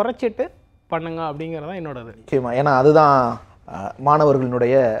நோக்கத்தை குறைச்சிட்டு பண்ணுங்க அப்படிங்கிறதான் என்னோடது. நிச்சயமாக. ஏன்னா அதுதான்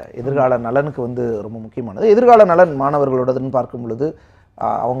மாணவர்களுடைய எதிர்கால நலனுக்கு வந்து ரொம்ப முக்கியமானது. எதிர்கால நலன் மாணவர்களோடதுன்னு பார்க்கும் பொழுது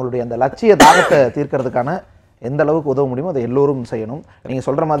அவங்களுடைய அந்த லட்சிய தாகத்தை தீர்க்கிறதுக்கான எந்த அளவுக்கு உதவ முடியுமோ அதை எல்லோரும் செய்யணும். நீங்கள்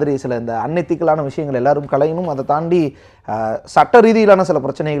சொல்கிற மாதிரி சில இந்த அன்எத்திக்கலான விஷயங்கள் எல்லாரும் களையணும். அதை தாண்டி சட்ட ரீதியிலான சில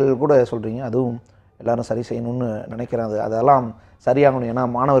பிரச்சனைகள் கூட சொல்கிறீங்க, அதுவும் எல்லாரும் சரி செய்யணும்னு நினைக்கிறேன். அதெல்லாம் சரியாகணும். ஏன்னா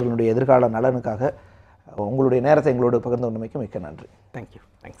மாணவர்களுடைய எதிர்கால நலனுக்காக உங்களுடைய நேரத்தை எங்களோடு பகிர்ந்து கொண்டமைக்கு மிக்க நன்றி. தேங்க்யூ.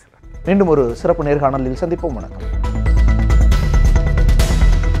 தேங்க்ஸ். மீண்டும் ஒரு சிறப்பு நேர்காணலில் சந்திப்போம். வணக்கம்.